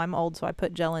now I'm old, so I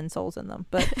put gel insoles in them.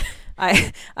 But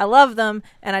I love them,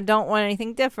 and I don't want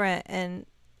anything different. And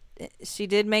she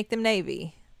did make them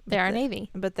navy. They are navy,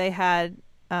 But they had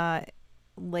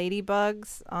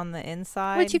ladybugs on the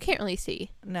inside. which you can't really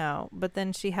see. No, but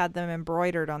then she had them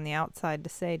embroidered on the outside to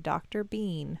say Dr.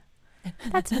 Bean.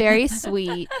 That's very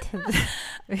sweet.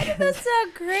 That's so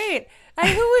great.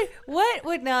 What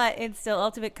would not instill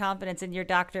ultimate confidence in your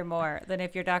doctor more than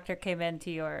if your doctor came into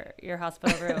your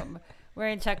hospital room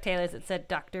wearing Chuck Taylors that said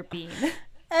Dr. Bean?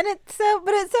 And it's so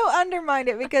undermined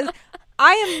it because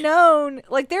I am known,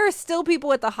 like there are still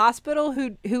people at the hospital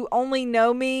who only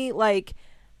know me like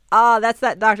that's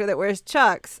that doctor that wears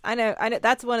Chucks. I know.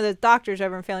 That's one of those doctors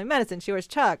over in family medicine. She wears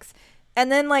Chucks. And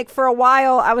then, like, for a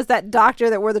while, I was that doctor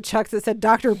that wore the Chucks that said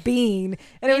Dr. Bean.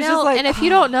 And it was just like... And if you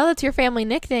don't know that's your family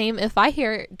nickname, if I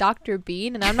hear Dr.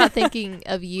 Bean and I'm not thinking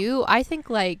of you, I think,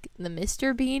 like, the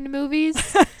Mr. Bean movies.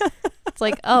 It's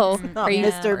like, are you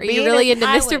Mr. Are Bean you really into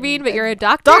I Mr. Bean, wouldn't. but you're a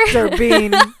doctor? Dr.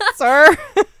 Bean, sir.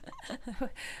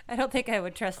 I don't think I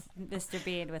would trust Mr.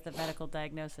 Bean with a medical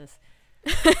diagnosis.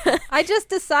 I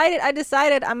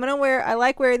decided I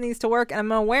like wearing these to work, and I'm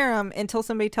going to wear them until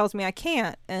somebody tells me I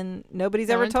can't. And nobody's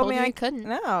No ever one told told me you I you couldn't.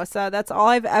 No, so that's all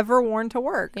I've ever worn to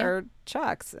work Yeah. are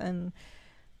Chucks. And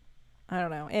I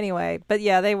don't know. Anyway, but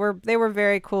yeah, they were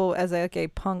very cool as a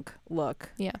punk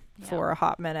look Yeah. for a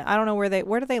hot minute. I don't know where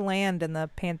do they land in the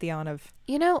pantheon of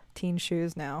You know, teen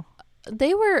shoes now.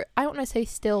 they were, I don't want to say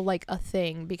still, like, a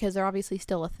thing, because they're obviously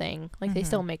still a thing. Like, they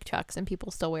still make Chucks and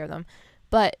people still wear them.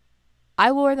 But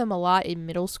I wore them a lot in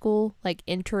middle school, like,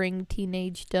 entering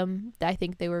teenagedom. I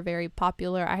think they were very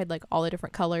popular. I had, like, all the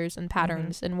different colors and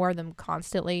patterns and wore them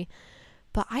constantly.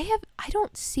 But I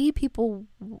don't see people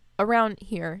around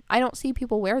here. I don't see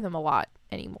people wear them a lot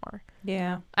anymore.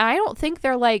 Yeah. And I don't think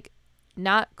they're, like,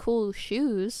 not cool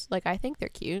shoes. Like, I think they're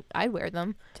cute. I'd wear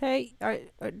them. Tay,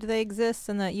 do they exist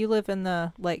in you live in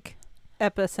the, like,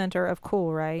 epicenter of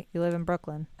cool, right? You live in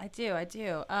Brooklyn. I do. It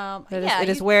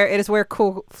is where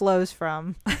cool flows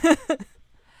from. But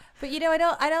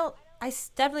I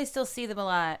definitely still see them a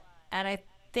lot. And I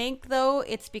think, though,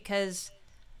 it's because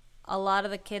a lot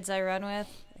of the kids I run with,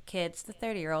 the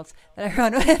 30-year-olds that I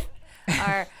run with,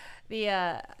 are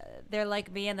they're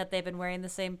like me in that they've been wearing the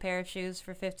same pair of shoes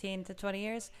for 15 to 20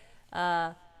 years.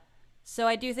 So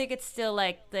I do think it's still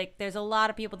like there's a lot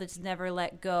of people that just never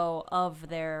let go of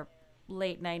their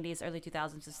late 90s, early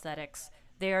 2000s aesthetics.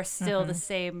 They are still the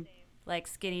same, like,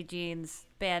 skinny jeans,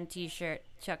 band t-shirt,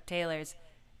 Chuck Taylors.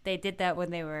 They did that when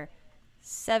they were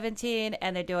 17,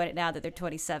 and they're doing it now that they're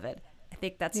 27. I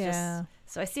think that's just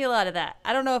so I see a lot of that.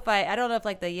 I don't know if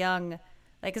like the young,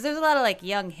 like, because there's a lot of like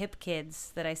young hip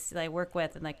kids that I work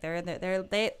with, and like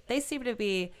they seem to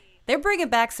be, they're bringing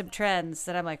back some trends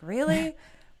that I'm like, really,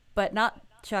 but not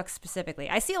Chuck specifically.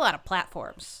 I see a lot of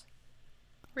platforms.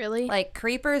 Really? Like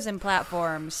creepers and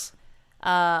platforms.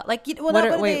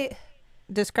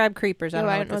 Describe creepers. I don't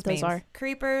know what what this those means. are.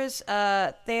 Creepers,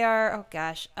 they are,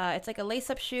 it's like a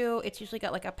lace-up shoe. It's usually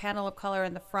got like a panel of color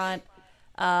in the front.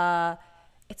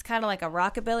 It's kind of like a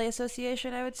rockabilly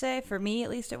association, I would say. For me, at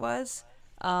least it was.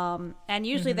 And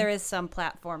usually there is some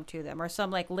platform to them, or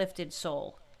some like lifted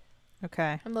sole.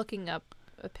 Okay. I'm looking up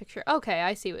a picture. Okay,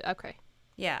 I see. Okay.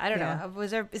 Yeah, I don't know.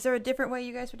 Is there a different way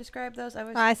you guys would describe those?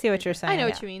 I see what you're saying. I know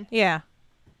what you mean. Yeah.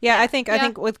 Yeah, I think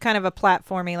with kind of a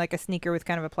platformy, like a sneaker with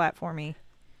kind of a platformy.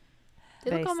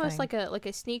 They look base almost thing. like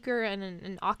a sneaker and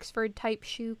an Oxford type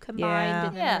shoe combined,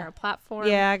 and then Yeah. they're a platform.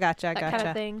 Yeah, I gotcha. that kind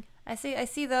of thing. I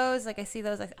see those,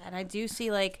 and I do see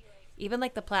like even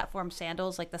like the platform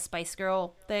sandals, like the Spice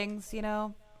Girl things,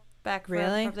 back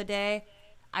from the day.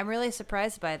 I'm really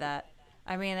surprised by that.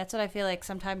 I mean, that's what I feel like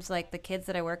sometimes, like the kids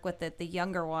that I work with, the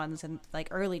younger ones in like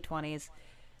early 20s,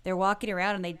 they're walking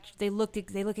around and they look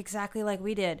exactly like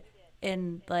we did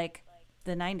in like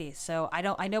the 90s. So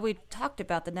I know we talked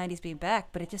about the 90s being back,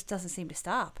 but it just doesn't seem to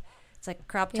stop. It's like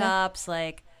crop tops,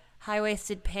 like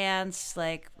high-waisted pants,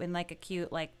 like in like a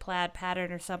cute like plaid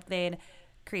pattern or something,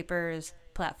 creepers,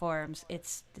 platforms.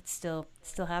 It's still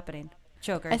happening.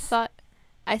 Chokers.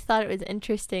 I thought it was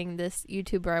interesting. This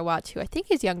YouTuber I watch, who I think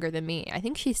is younger than me, I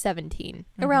think she's 17,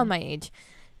 around my age,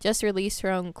 just released her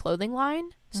own clothing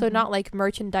line. So not like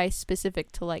merchandise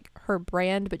specific to like her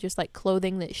brand, but just like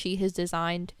clothing that she has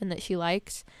designed and that she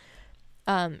likes.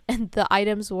 And the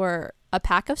items were a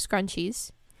pack of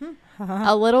scrunchies,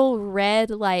 a little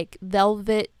red like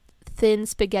velvet thin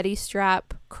spaghetti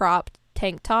strap cropped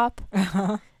tank top,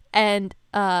 and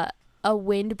a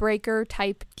windbreaker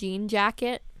type jean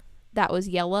jacket that was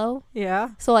yellow.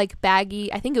 Yeah. So like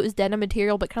baggy. I think it was denim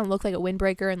material, but kind of looked like a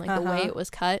windbreaker and like the way it was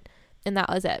cut. And that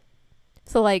was it.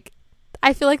 So like,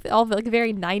 I feel like all like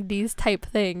very 90s type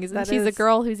things. And she's a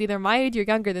girl who's either my age or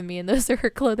younger than me, and those are her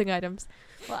clothing items.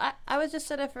 Well, I was just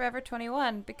at a Forever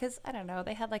 21 because, I don't know,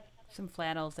 they had like some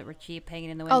flannels that were cheap hanging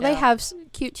in the window. Oh, they have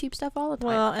cute, cheap stuff all the time.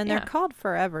 Well, and they're called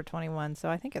Forever 21, so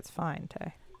I think it's fine,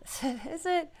 Tay. Is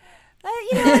it?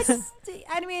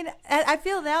 I mean, I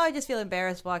feel now I just feel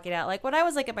embarrassed walking out. Like when I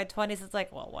was like in my 20s, it's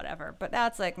like, well, whatever. But now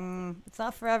it's like, it's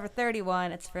not Forever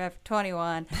 31, it's Forever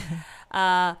 21.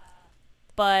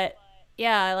 But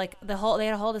yeah, like they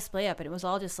had a whole display up, and it was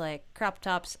all just like crop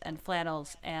tops and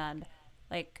flannels and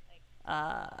like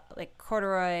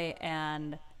corduroy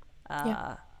and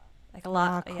like a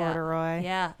lot corduroy.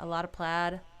 Yeah, a lot of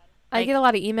plaid. I get a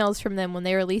lot of emails from them when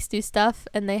they release new stuff,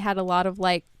 and they had a lot of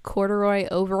like corduroy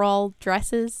overall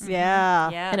dresses Yeah.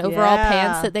 Yeah. and overall Yeah.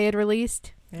 pants that they had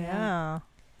released. Yeah.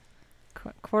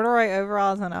 Corduroy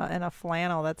overalls and a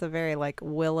flannel. That's a very like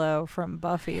Willow from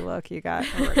Buffy look you got.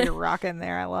 You're rocking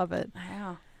there. I love it.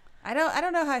 I know. I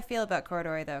don't know how I feel about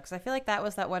corduroy though, because I feel like that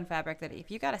was that one fabric that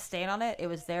if you got a stain on it, it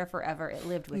was there forever. It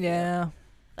lived with you. Yeah.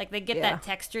 Like they get Yeah. that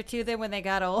texture to them when they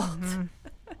got old. Mhm.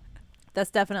 That's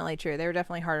definitely true. They were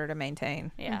definitely harder to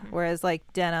maintain. Yeah. Whereas like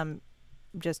denim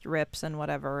just rips and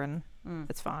whatever and Mm.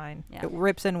 it's fine. Yeah. It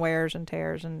rips and wears and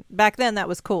tears, and back then that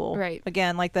was cool. Right.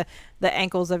 Again, like the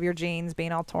ankles of your jeans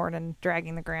being all torn and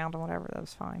dragging the ground and whatever, that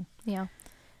was fine. Yeah.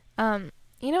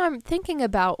 I'm thinking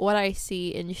about what I see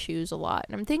in shoes a lot,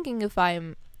 and I'm thinking if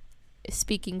I'm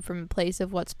speaking from a place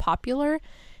of what's popular.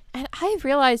 And I've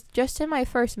realized just in my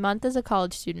first month as a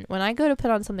college student, when I go to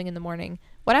put on something in the morning,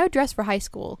 when I would dress for high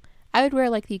school, I would wear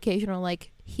like the occasional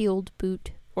like heeled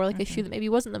boot or like a shoe that maybe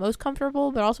wasn't the most comfortable,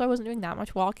 but also I wasn't doing that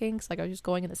much walking because like I was just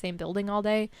going in the same building all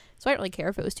day, so I didn't really care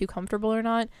if it was too comfortable or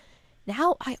not.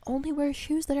 Now I only wear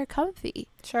shoes that are comfy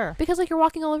Sure. because like you're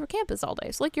walking all over campus all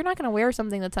day, so like you're not going to wear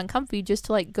something that's uncomfy just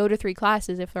to like go to 3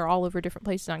 classes if they're all over different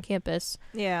places on campus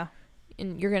Yeah.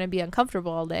 and you're going to be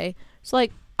uncomfortable all day. So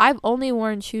like I've only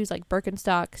worn shoes like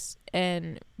Birkenstocks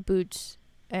and boots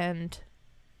and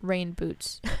rain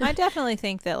boots. I definitely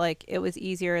think that like it was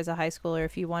easier as a high schooler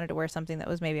if you wanted to wear something that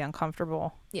was maybe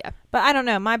uncomfortable. Yeah. But I don't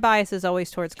know. My bias is always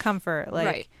towards comfort. Like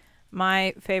Right.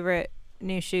 my favorite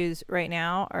new shoes right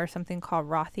now are something called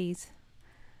Rothy's.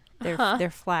 They're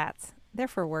flats. They're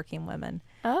for working women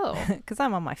Oh. because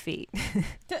I'm on my feet,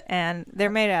 and they're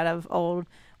made out of old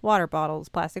water bottles,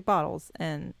 plastic bottles,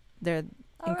 and they're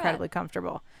All incredibly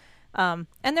comfortable. And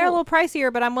they're a little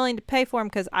pricier, but I'm willing to pay for them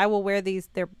because I will wear these.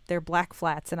 They're black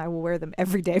flats, and I will wear them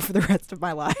every day for the rest of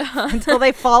my life until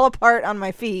they fall apart on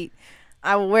my feet.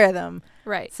 I will wear them.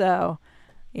 Right. So,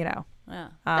 Yeah.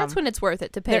 That's when it's worth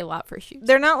it to pay they're- a lot for shoes.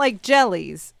 they're not like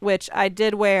jellies, which I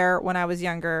did wear when I was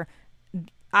younger.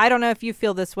 I don't know if you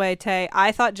feel this way, Tay.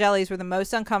 I thought jellies were the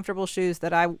most uncomfortable shoes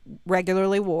that I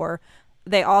regularly wore.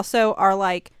 They also are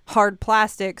like hard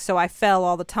plastic, so I fell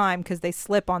all the time because they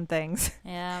slip on things.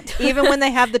 Yeah. Even when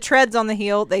they have the treads on the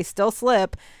heel, they still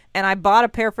slip. And I bought a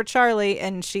pair for Charlie,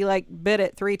 and she like bit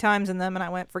it 3 times in them, and I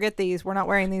went, "Forget these. We're not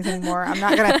wearing these anymore. I'm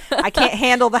not gonna. I can't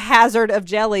handle the hazard of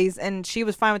jellies." And she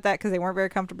was fine with that because they weren't very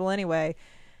comfortable anyway.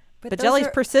 But those jellies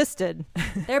are- persisted.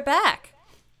 They're back.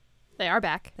 They are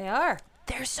back. They are.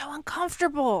 They're so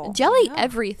uncomfortable. Jelly know.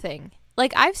 everything.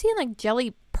 Like I've seen like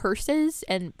jelly purses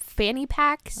and fanny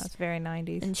packs That's very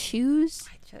 90s. and shoes,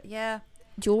 Yeah.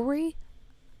 jewelry.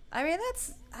 I mean,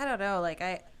 I don't know. Like,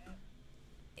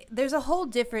 there's a whole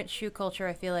different shoe culture,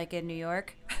 I feel like, in New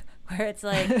York, where it's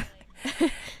like,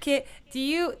 do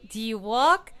you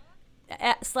walk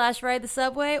 / ride the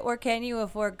subway, or can you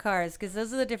afford cars? Because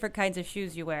those are the different kinds of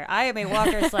shoes you wear. I am a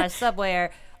walker /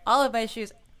 subwayer. All of my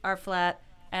shoes are flat,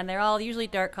 and they're all usually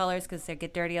dark colors because they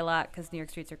get dirty a lot because New York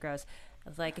streets are gross. I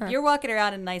was like, if you're walking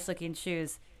around in nice looking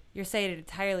shoes, you're saying an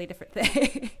entirely different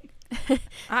thing.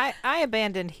 I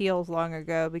abandoned heels long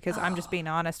ago because I'm just being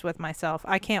honest with myself.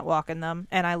 I can't walk in them,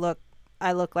 and I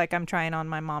look like I'm trying on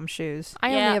my mom's shoes.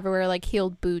 I Yeah. only ever wear like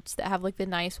heeled boots that have like the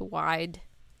nice wide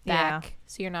back, Yeah.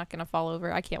 so you're not gonna fall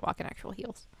over. I can't walk in actual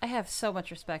heels. I have so much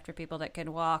respect for people that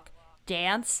can walk,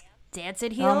 dance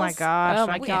in heels. Oh my gosh! Oh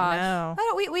my I can't gosh. know. Why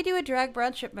don't we do a drag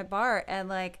brunch at my bar, and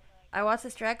like I watch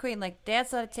this drag queen like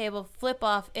dance on a table, flip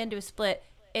off into a split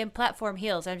in platform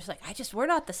heels. I'm just like, we're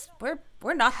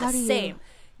not How the do you- same.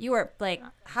 You are like,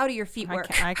 how do your feet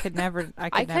work? I could never.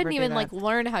 I couldn't even like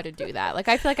learn how to do that. Like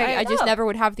I feel like I just know. never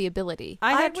would have the ability.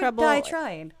 I had would trouble. die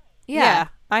trying. Yeah,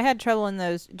 I had trouble in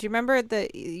those. Do you remember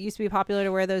that it used to be popular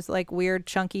to wear those like weird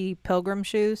chunky pilgrim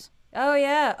shoes? Oh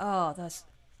yeah. Oh, that's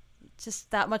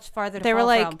just that much farther to They were fall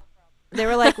like- from. They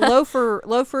were like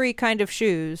loafery kind of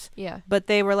shoes, Yeah. but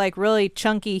they were like really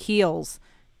chunky heels,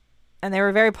 and they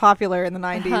were very popular in the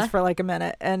 90s Uh-huh. for like a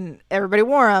minute, and everybody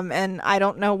wore them, and I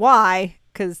don't know why,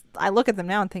 because I look at them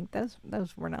now and think those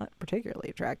were not particularly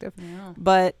attractive. Yeah.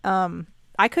 But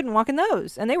I couldn't walk in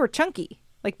those, and they were chunky,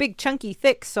 like big chunky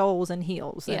thick soles and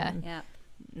heels. Yeah. and Yeah.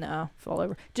 no, fall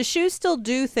over. Do shoes still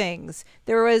do things?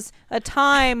 There was a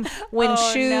time when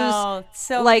shoes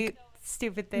so like- many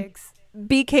stupid things.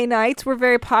 BK Nights were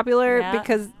very popular Yeah.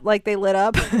 because like they lit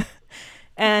up.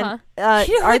 And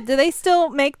You know what? do they still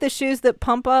make the shoes that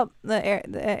pump up the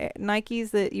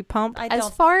Nikes that you pump? I As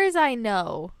don't. far as I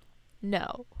know,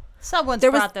 no. Someone's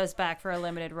There was- brought those back for a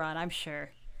limited run, I'm sure.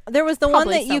 There was the one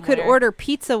Probably that you could somewhere. order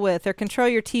pizza with or control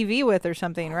your TV with or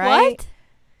something, right? What?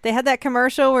 They had that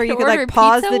commercial where To you could order like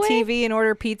pause pizza the with? TV and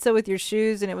order pizza with your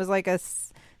shoes, and it was like a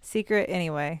secret.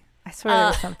 Anyway, I swear there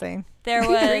was something. There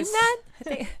Dream was. that?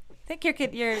 I think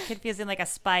you're confusing like a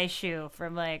spy shoe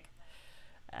from like,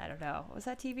 I don't know. What was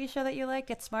that TV show that you like?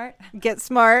 Get Smart. Get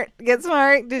smart. Get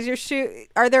smart. Does your shoe?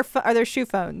 Are there shoe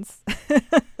phones?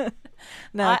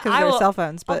 No, I because they're will- cell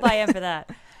phones. I'll But buy in for that.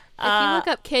 If you look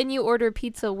up, can you order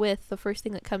pizza with? The first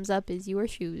thing that comes up is your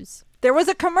shoes. there was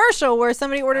a commercial where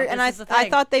somebody ordered, and this is the I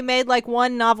thing. thought they made like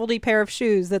one novelty pair of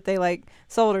shoes that they like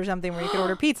sold or something where you could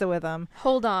order pizza with them.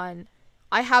 Hold on.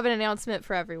 I have an announcement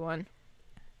for everyone.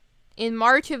 In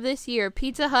March of this year,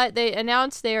 Pizza Hut, they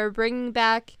announced they are bringing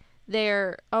back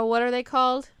their, what are they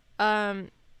called?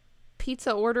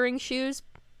 Pizza ordering shoes,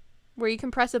 where you can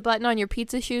press a button on your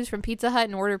pizza shoes from Pizza Hut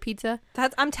and order pizza.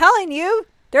 I'm telling you,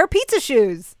 they're pizza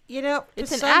shoes. You know,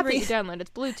 It's an app that you download.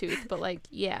 It's Bluetooth, but like,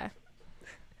 yeah.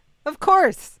 Of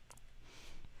course.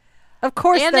 Of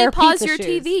course, And they're they pause pizza your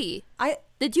shoes. TV. I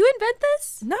Did you invent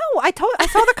this? No, I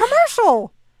saw the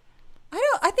commercial.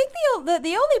 I think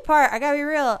the only part, I gotta be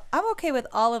real, I'm okay with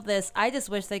all of this. I just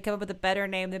wish they'd come up with a better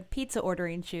name than pizza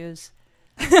ordering shoes.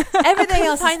 Everything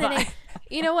else is Find the fine. name.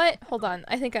 You know what? Hold on.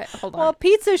 Hold on. Well,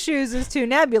 pizza shoes is too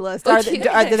nebulous. Would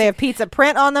Do they have pizza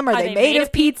print on them? Are they made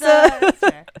of pizza? That's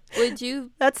fair. Would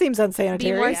you That seems be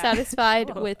unsanitary. more Yeah.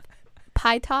 satisfied with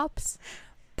pie tops?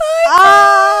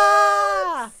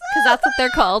 Ah! Because that's what they're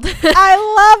called. I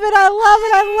love it. I love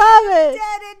it. I love it.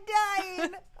 Dead and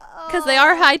dying. Because they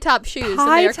are high top shoes,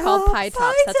 and they are called Pie pie tops?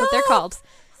 tops. That's what they're called.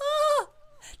 Oh,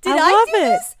 did I I, love do it.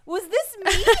 this? Was this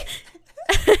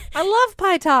me? I love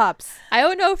pie tops. I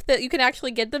don't know if that you can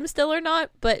actually get them still or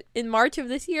not, but in March of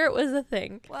this year, it was a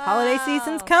thing. Holiday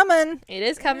season's Wow. coming. It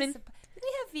is coming. Did we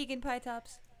have vegan pie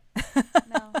tops?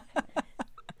 No.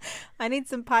 I need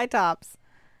some pie tops.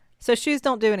 So shoes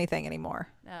don't do anything anymore.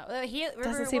 No.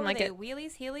 Doesn't seem like it.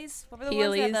 Wheelies? Heelys? What were the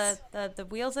ones that had the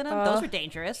wheels in them? Those were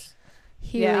dangerous.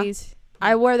 Yeah. Heelys.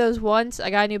 I wore those once.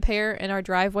 I got a new pair, and our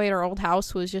driveway at our old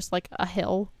house was just like a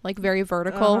hill, like very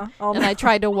vertical. Uh-huh. Oh, and no. I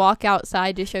tried to walk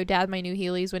outside to show Dad my new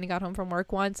Heelys when he got home from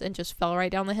work once, and just fell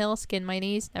right down the hill, skinned my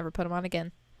knees, never put them on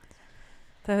again.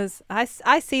 Those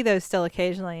I see those still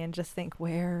occasionally and just think,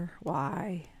 where,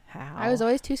 why, how? I was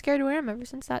always too scared to wear them ever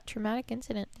since that traumatic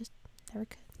incident. Just never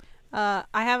could. I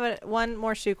have one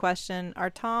more shoe question. Are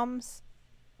Toms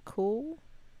cool?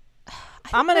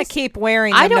 I'm gonna keep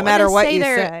wearing them no matter what you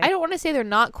say. I don't want to say they're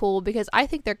not cool because I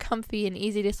think they're comfy and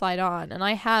easy to slide on, and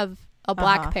I have a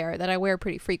black Uh-huh. pair that I wear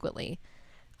pretty frequently.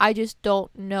 I just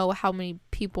don't know how many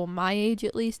people my age,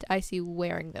 at least, I see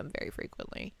wearing them very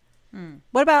frequently.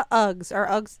 What about Uggs? Are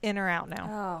Uggs in or out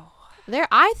now? Oh.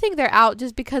 I think they're out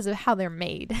just because of how they're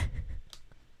made,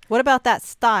 What about that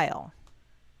style?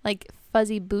 like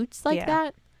fuzzy boots like Yeah.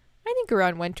 that. I think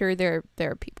around winter there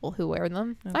are people who wear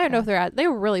them. I don't know Okay. if they're out. They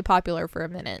were really popular for a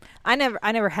minute, I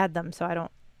never had them, so I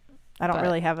don't But-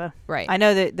 really have a. right? I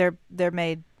know that they're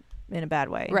made in a bad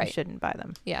way. Right. You shouldn't buy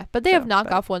them. Yeah, but they have So,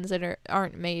 knockoff ones that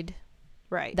aren't made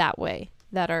Right. that way,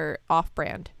 that are off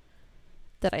brand,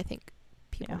 that I think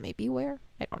people Yeah. maybe wear.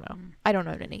 I don't know. Mm. I don't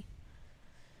know any.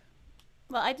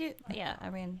 Well, I do. Yeah, I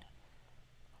mean,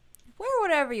 wear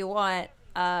whatever you want.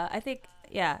 I think,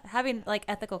 yeah, having like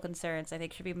ethical concerns, I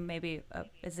think should be maybe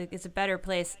is a better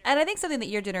place. And I think something that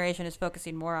your generation is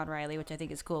focusing more on, Riley, which I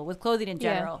think is cool with clothing in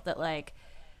Yeah. general. That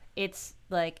it's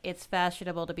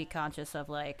fashionable to be conscious of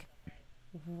like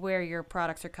where your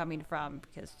products are coming from,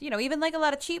 because even like a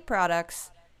lot of cheap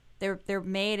products. They're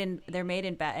made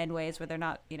in ways where they're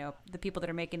not, the people that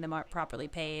are making them aren't properly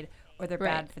paid, or they're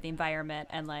Right. bad for the environment,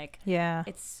 and like Yeah.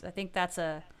 I think that's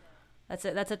a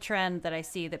trend that I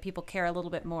see, that people care a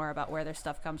little bit more about where their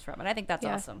stuff comes from, and I think that's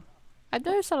Yeah. awesome. I've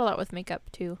noticed that a lot with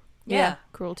makeup too. Yeah.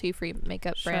 Cruelty-free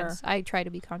makeup Sure. brands. I try to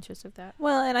be conscious of that.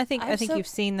 Well, and I think I'm so- you've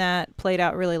seen that played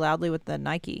out really loudly with the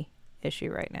Nike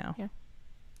issue right now. Yeah.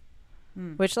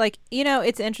 Which, like,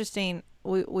 it's interesting.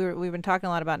 We've been talking a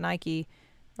lot about Nike,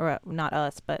 or not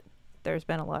us, but there's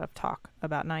been a lot of talk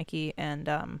about Nike, and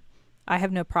I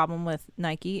have no problem with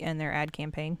Nike and their ad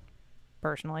campaign,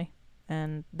 personally,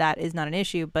 and that is not an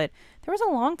issue. But there was a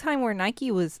long time where Nike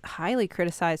was highly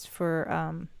criticized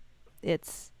for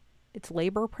its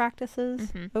labor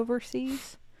practices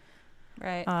overseas.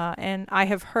 Right. And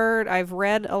I've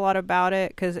read a lot about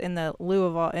it, because in the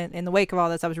wake of all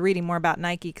this, I was reading more about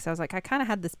Nike, because I was like, I kind of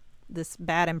had this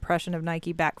bad impression of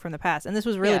Nike back from the past. And this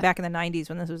was really Yeah. back in the 90s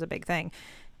when this was a big thing.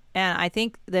 And I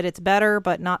think that it's better,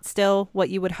 but not still what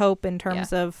you would hope in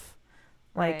terms of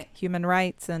like Right. human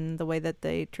rights and the way that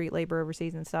they treat labor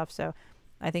overseas and stuff. So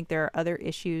I think there are other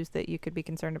issues that you could be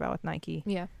concerned about with Nike,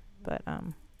 Yeah. but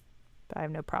I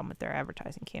have no problem with their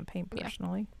advertising campaign Yeah.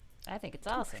 personally. I think it's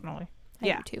awesome. Personally. I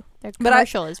Yeah. do too. Their But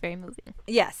commercial is very moving.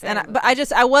 Yes, Very but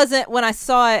I wasn't, when I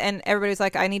saw it and everybody was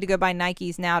like, I need to go buy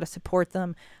Nikes now to support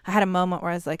them. I had a moment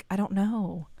where I was like, I don't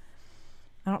know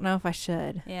if I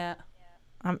should. Yeah.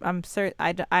 I'm certain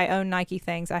I own Nike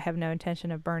things. I have no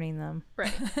intention of burning them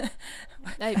Right.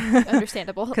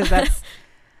 Understandable. because that's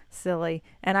silly.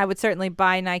 And I would certainly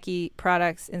buy Nike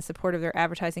products in support of their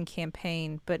advertising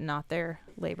campaign, but not their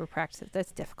labor practices.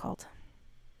 That's difficult.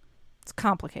 It's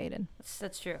complicated.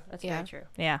 That's true. That's Yeah. very true.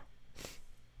 Yeah.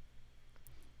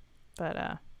 But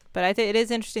I think it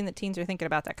is interesting that teens are thinking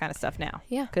about that kind of stuff now.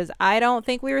 Yeah. Because I don't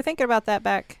think we were thinking about that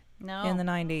back No. in the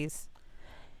 90s.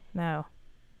 No.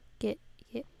 Get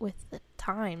with the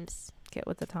times. Get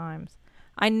with the times.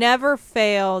 I never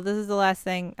fail. This is the last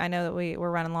thing. I know that we're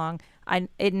running long.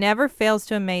 It never fails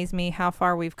to amaze me how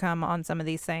far we've come on some of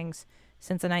these things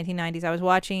since the 1990s. I was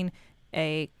watching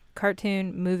a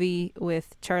cartoon movie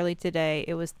with Charlie today.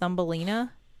 It was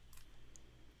Thumbelina,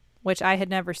 which I had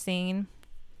never seen.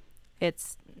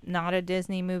 It's not a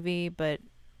Disney movie, but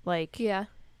like Yeah.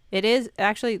 it is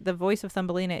actually, the voice of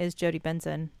Thumbelina is Jodie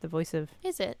Benson, the voice of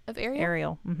Is it of Ariel?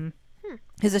 Ariel.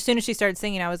 Because as soon as she started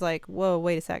singing, I was like, whoa,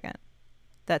 wait a second.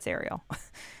 That's Ariel.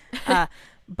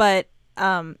 But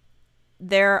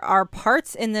there are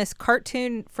parts in this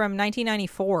cartoon from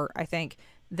 1994, I think,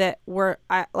 that were,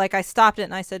 I stopped it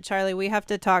and I said, Charlie, we have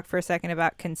to talk for a second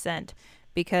about consent,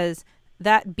 because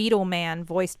that beetle man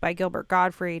voiced by Gilbert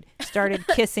Gottfried started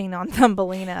kissing on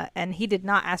Thumbelina, and he did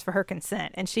not ask for her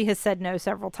consent. And she has said no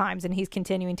several times, and he's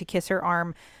continuing to kiss her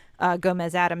arm,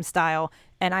 Gomez Addams style.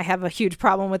 And I have a huge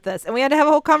problem with this. And we had to have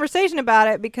a whole conversation about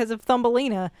it because of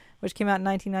Thumbelina, which came out in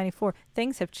 1994.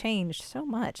 Things have changed so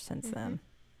much since then.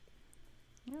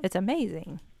 It's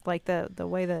amazing. Like the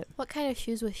way that What kind of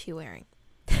shoes was she wearing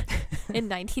in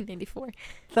 1994?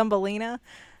 Thumbelina,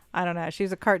 I don't know. She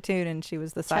was a cartoon and she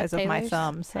was the size of my Taylors?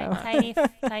 thumb. So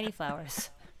Tiny flowers.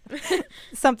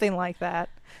 something like that.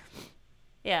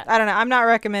 Yeah. I don't know. I'm not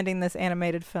recommending this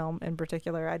animated film in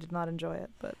particular. I did not enjoy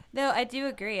it, but No, I do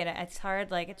agree, and it's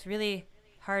hard. Like, it's really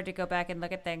hard to go back and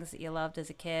look at things that you loved as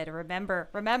a kid, or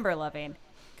remember loving,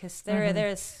 because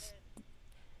there's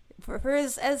for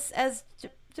as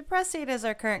depressing as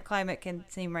our current climate can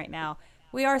seem right now,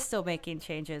 we are still making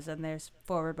changes, and there's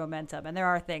forward momentum, and there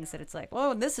are things that it's like,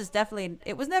 oh, this is definitely,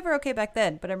 it was never okay back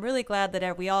then, but I'm really glad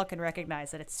that we all can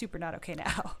recognize that it's super not okay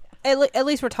now. at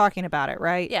least we're talking about it,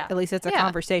 right? Yeah. At least it's a Yeah.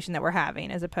 conversation that we're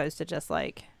having, as opposed to just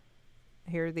like,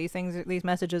 here, these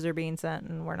messages are being sent,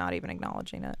 and we're not even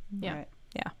acknowledging it. Yeah. Right.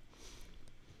 Yeah.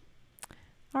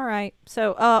 All right.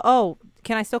 So,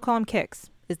 can I still call him Kix?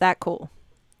 Is that cool?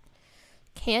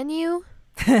 Can you?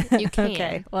 You can.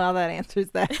 Okay. Well, that answers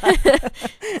that.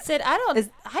 Sid, I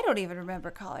don't even remember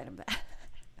calling him that.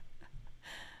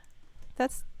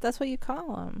 That's what you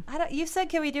call him. You said,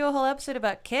 can we do a whole episode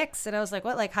about kicks? And I was like,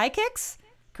 what, like high kicks?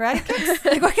 Karate kicks?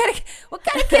 Like, what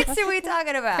kind of kicks are we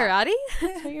talking about? Karate? So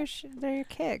they're your I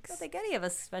Kicks. don't think any of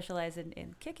us specialize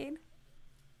in kicking.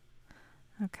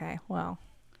 Okay. Well.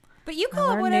 But you I call him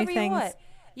learn new whatever you things. want.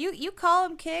 You call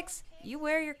him kicks. You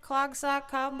wear your clog sock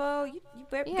combo. You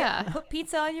Yeah. put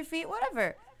pizza on your feet.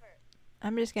 Whatever.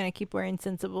 I'm just gonna keep wearing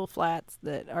sensible flats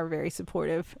that are very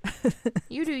supportive.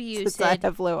 You do you, Since I Sid.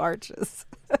 have low arches.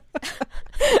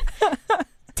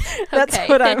 That's Okay.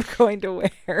 what I'm going to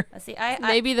wear. See, I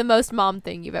Maybe the most mom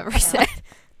thing you've ever said.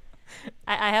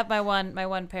 I have my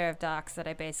one pair of Docs that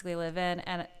I basically live in,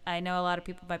 and I know a lot of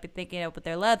people might be thinking, oh, but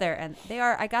they're leather, and they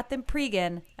are. I got them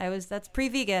pre-vegan. That's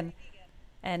pre-vegan,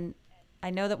 and I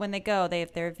know that when they go,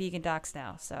 they're vegan Docs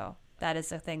now. So that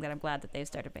is a thing that I'm glad that they've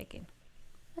started making.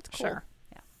 That's cool. Sure.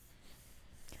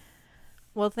 Yeah.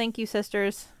 Well, thank you,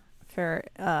 sisters, for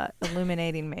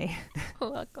illuminating me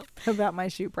Welcome. about my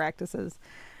shoe practices.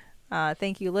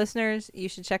 Thank you, listeners. You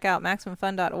should check out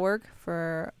MaximumFun.org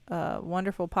for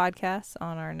wonderful podcasts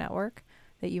on our network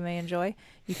that you may enjoy.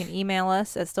 You can email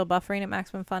us at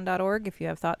stillbuffering@MaximumFun.org if you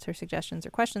have thoughts or suggestions or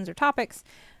questions or topics.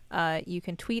 You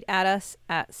can tweet at us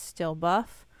at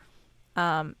stillbuff.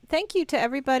 Thank you to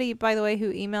everybody, by the way,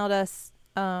 who emailed us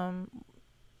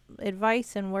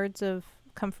advice and words of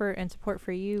comfort and support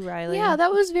for you, Riley. Yeah,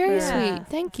 that was very For- sweet.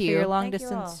 Thank for your you. long Thank you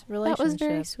all. distance That relationship. was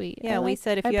very sweet. Yeah, we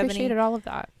said if I you have any- appreciated all of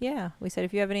that. Yeah, we said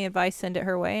if you have any advice, send it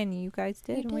her way, and you guys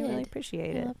did, We and we really did.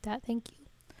 appreciate I it. love that. Thank you.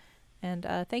 And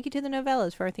thank you to the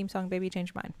Novellas for our theme song, Baby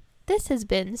Change Mine. This has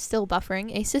been Still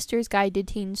Buffering, a sister's guide to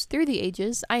teens through the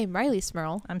ages. I am Riley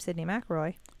Smurl. I'm Sydney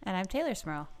McRoy. And I'm Taylor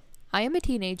Smurl. I am a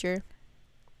teenager.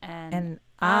 And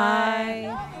I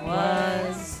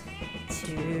was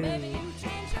too.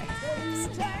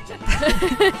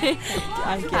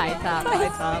 I'm kidding. High top. High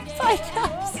top. High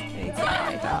tops. It's a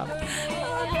high top.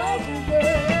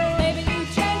 Maybe you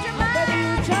change your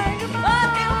mind. But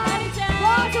how many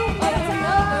times? Over and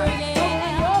over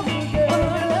again. Over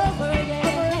and over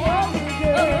again.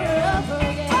 Over and over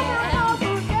again.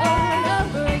 Over and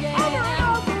over again. Over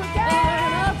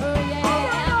and over again.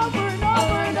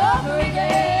 Over and over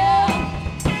again.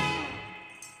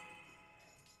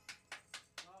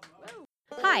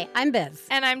 Hi, I'm Biz,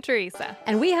 And I'm Teresa.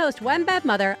 and we host One Bad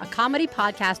Mother, a comedy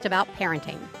podcast about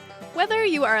parenting. Whether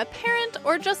you are a parent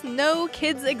or just know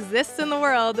kids exist in the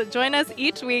world, join us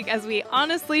each week as we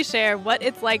honestly share what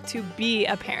it's like to be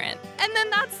a parent. And then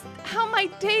that's how my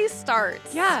day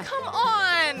starts. Yeah. Come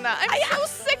on. I'm so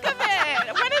sick of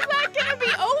it. When is that going to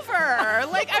be over?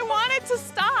 Like, I want it to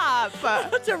stop.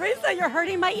 Teresa, you're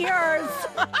hurting my ears.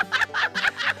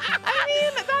 I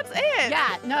mean, that's it.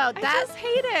 Yeah, no, I just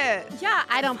hate it. yeah,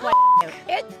 I don't blame you.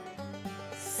 It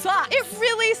sucks. It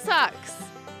really sucks.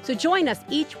 So join us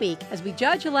each week as we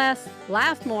judge less,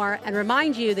 laugh more, and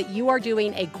remind you that you are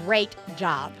doing a great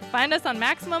job. Find us on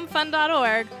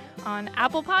MaximumFun.org, on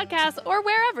Apple Podcasts, or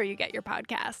wherever you get your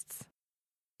podcasts.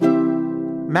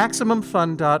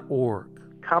 MaximumFun.org.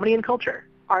 Comedy and culture.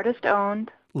 Artist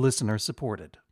owned. Listener supported.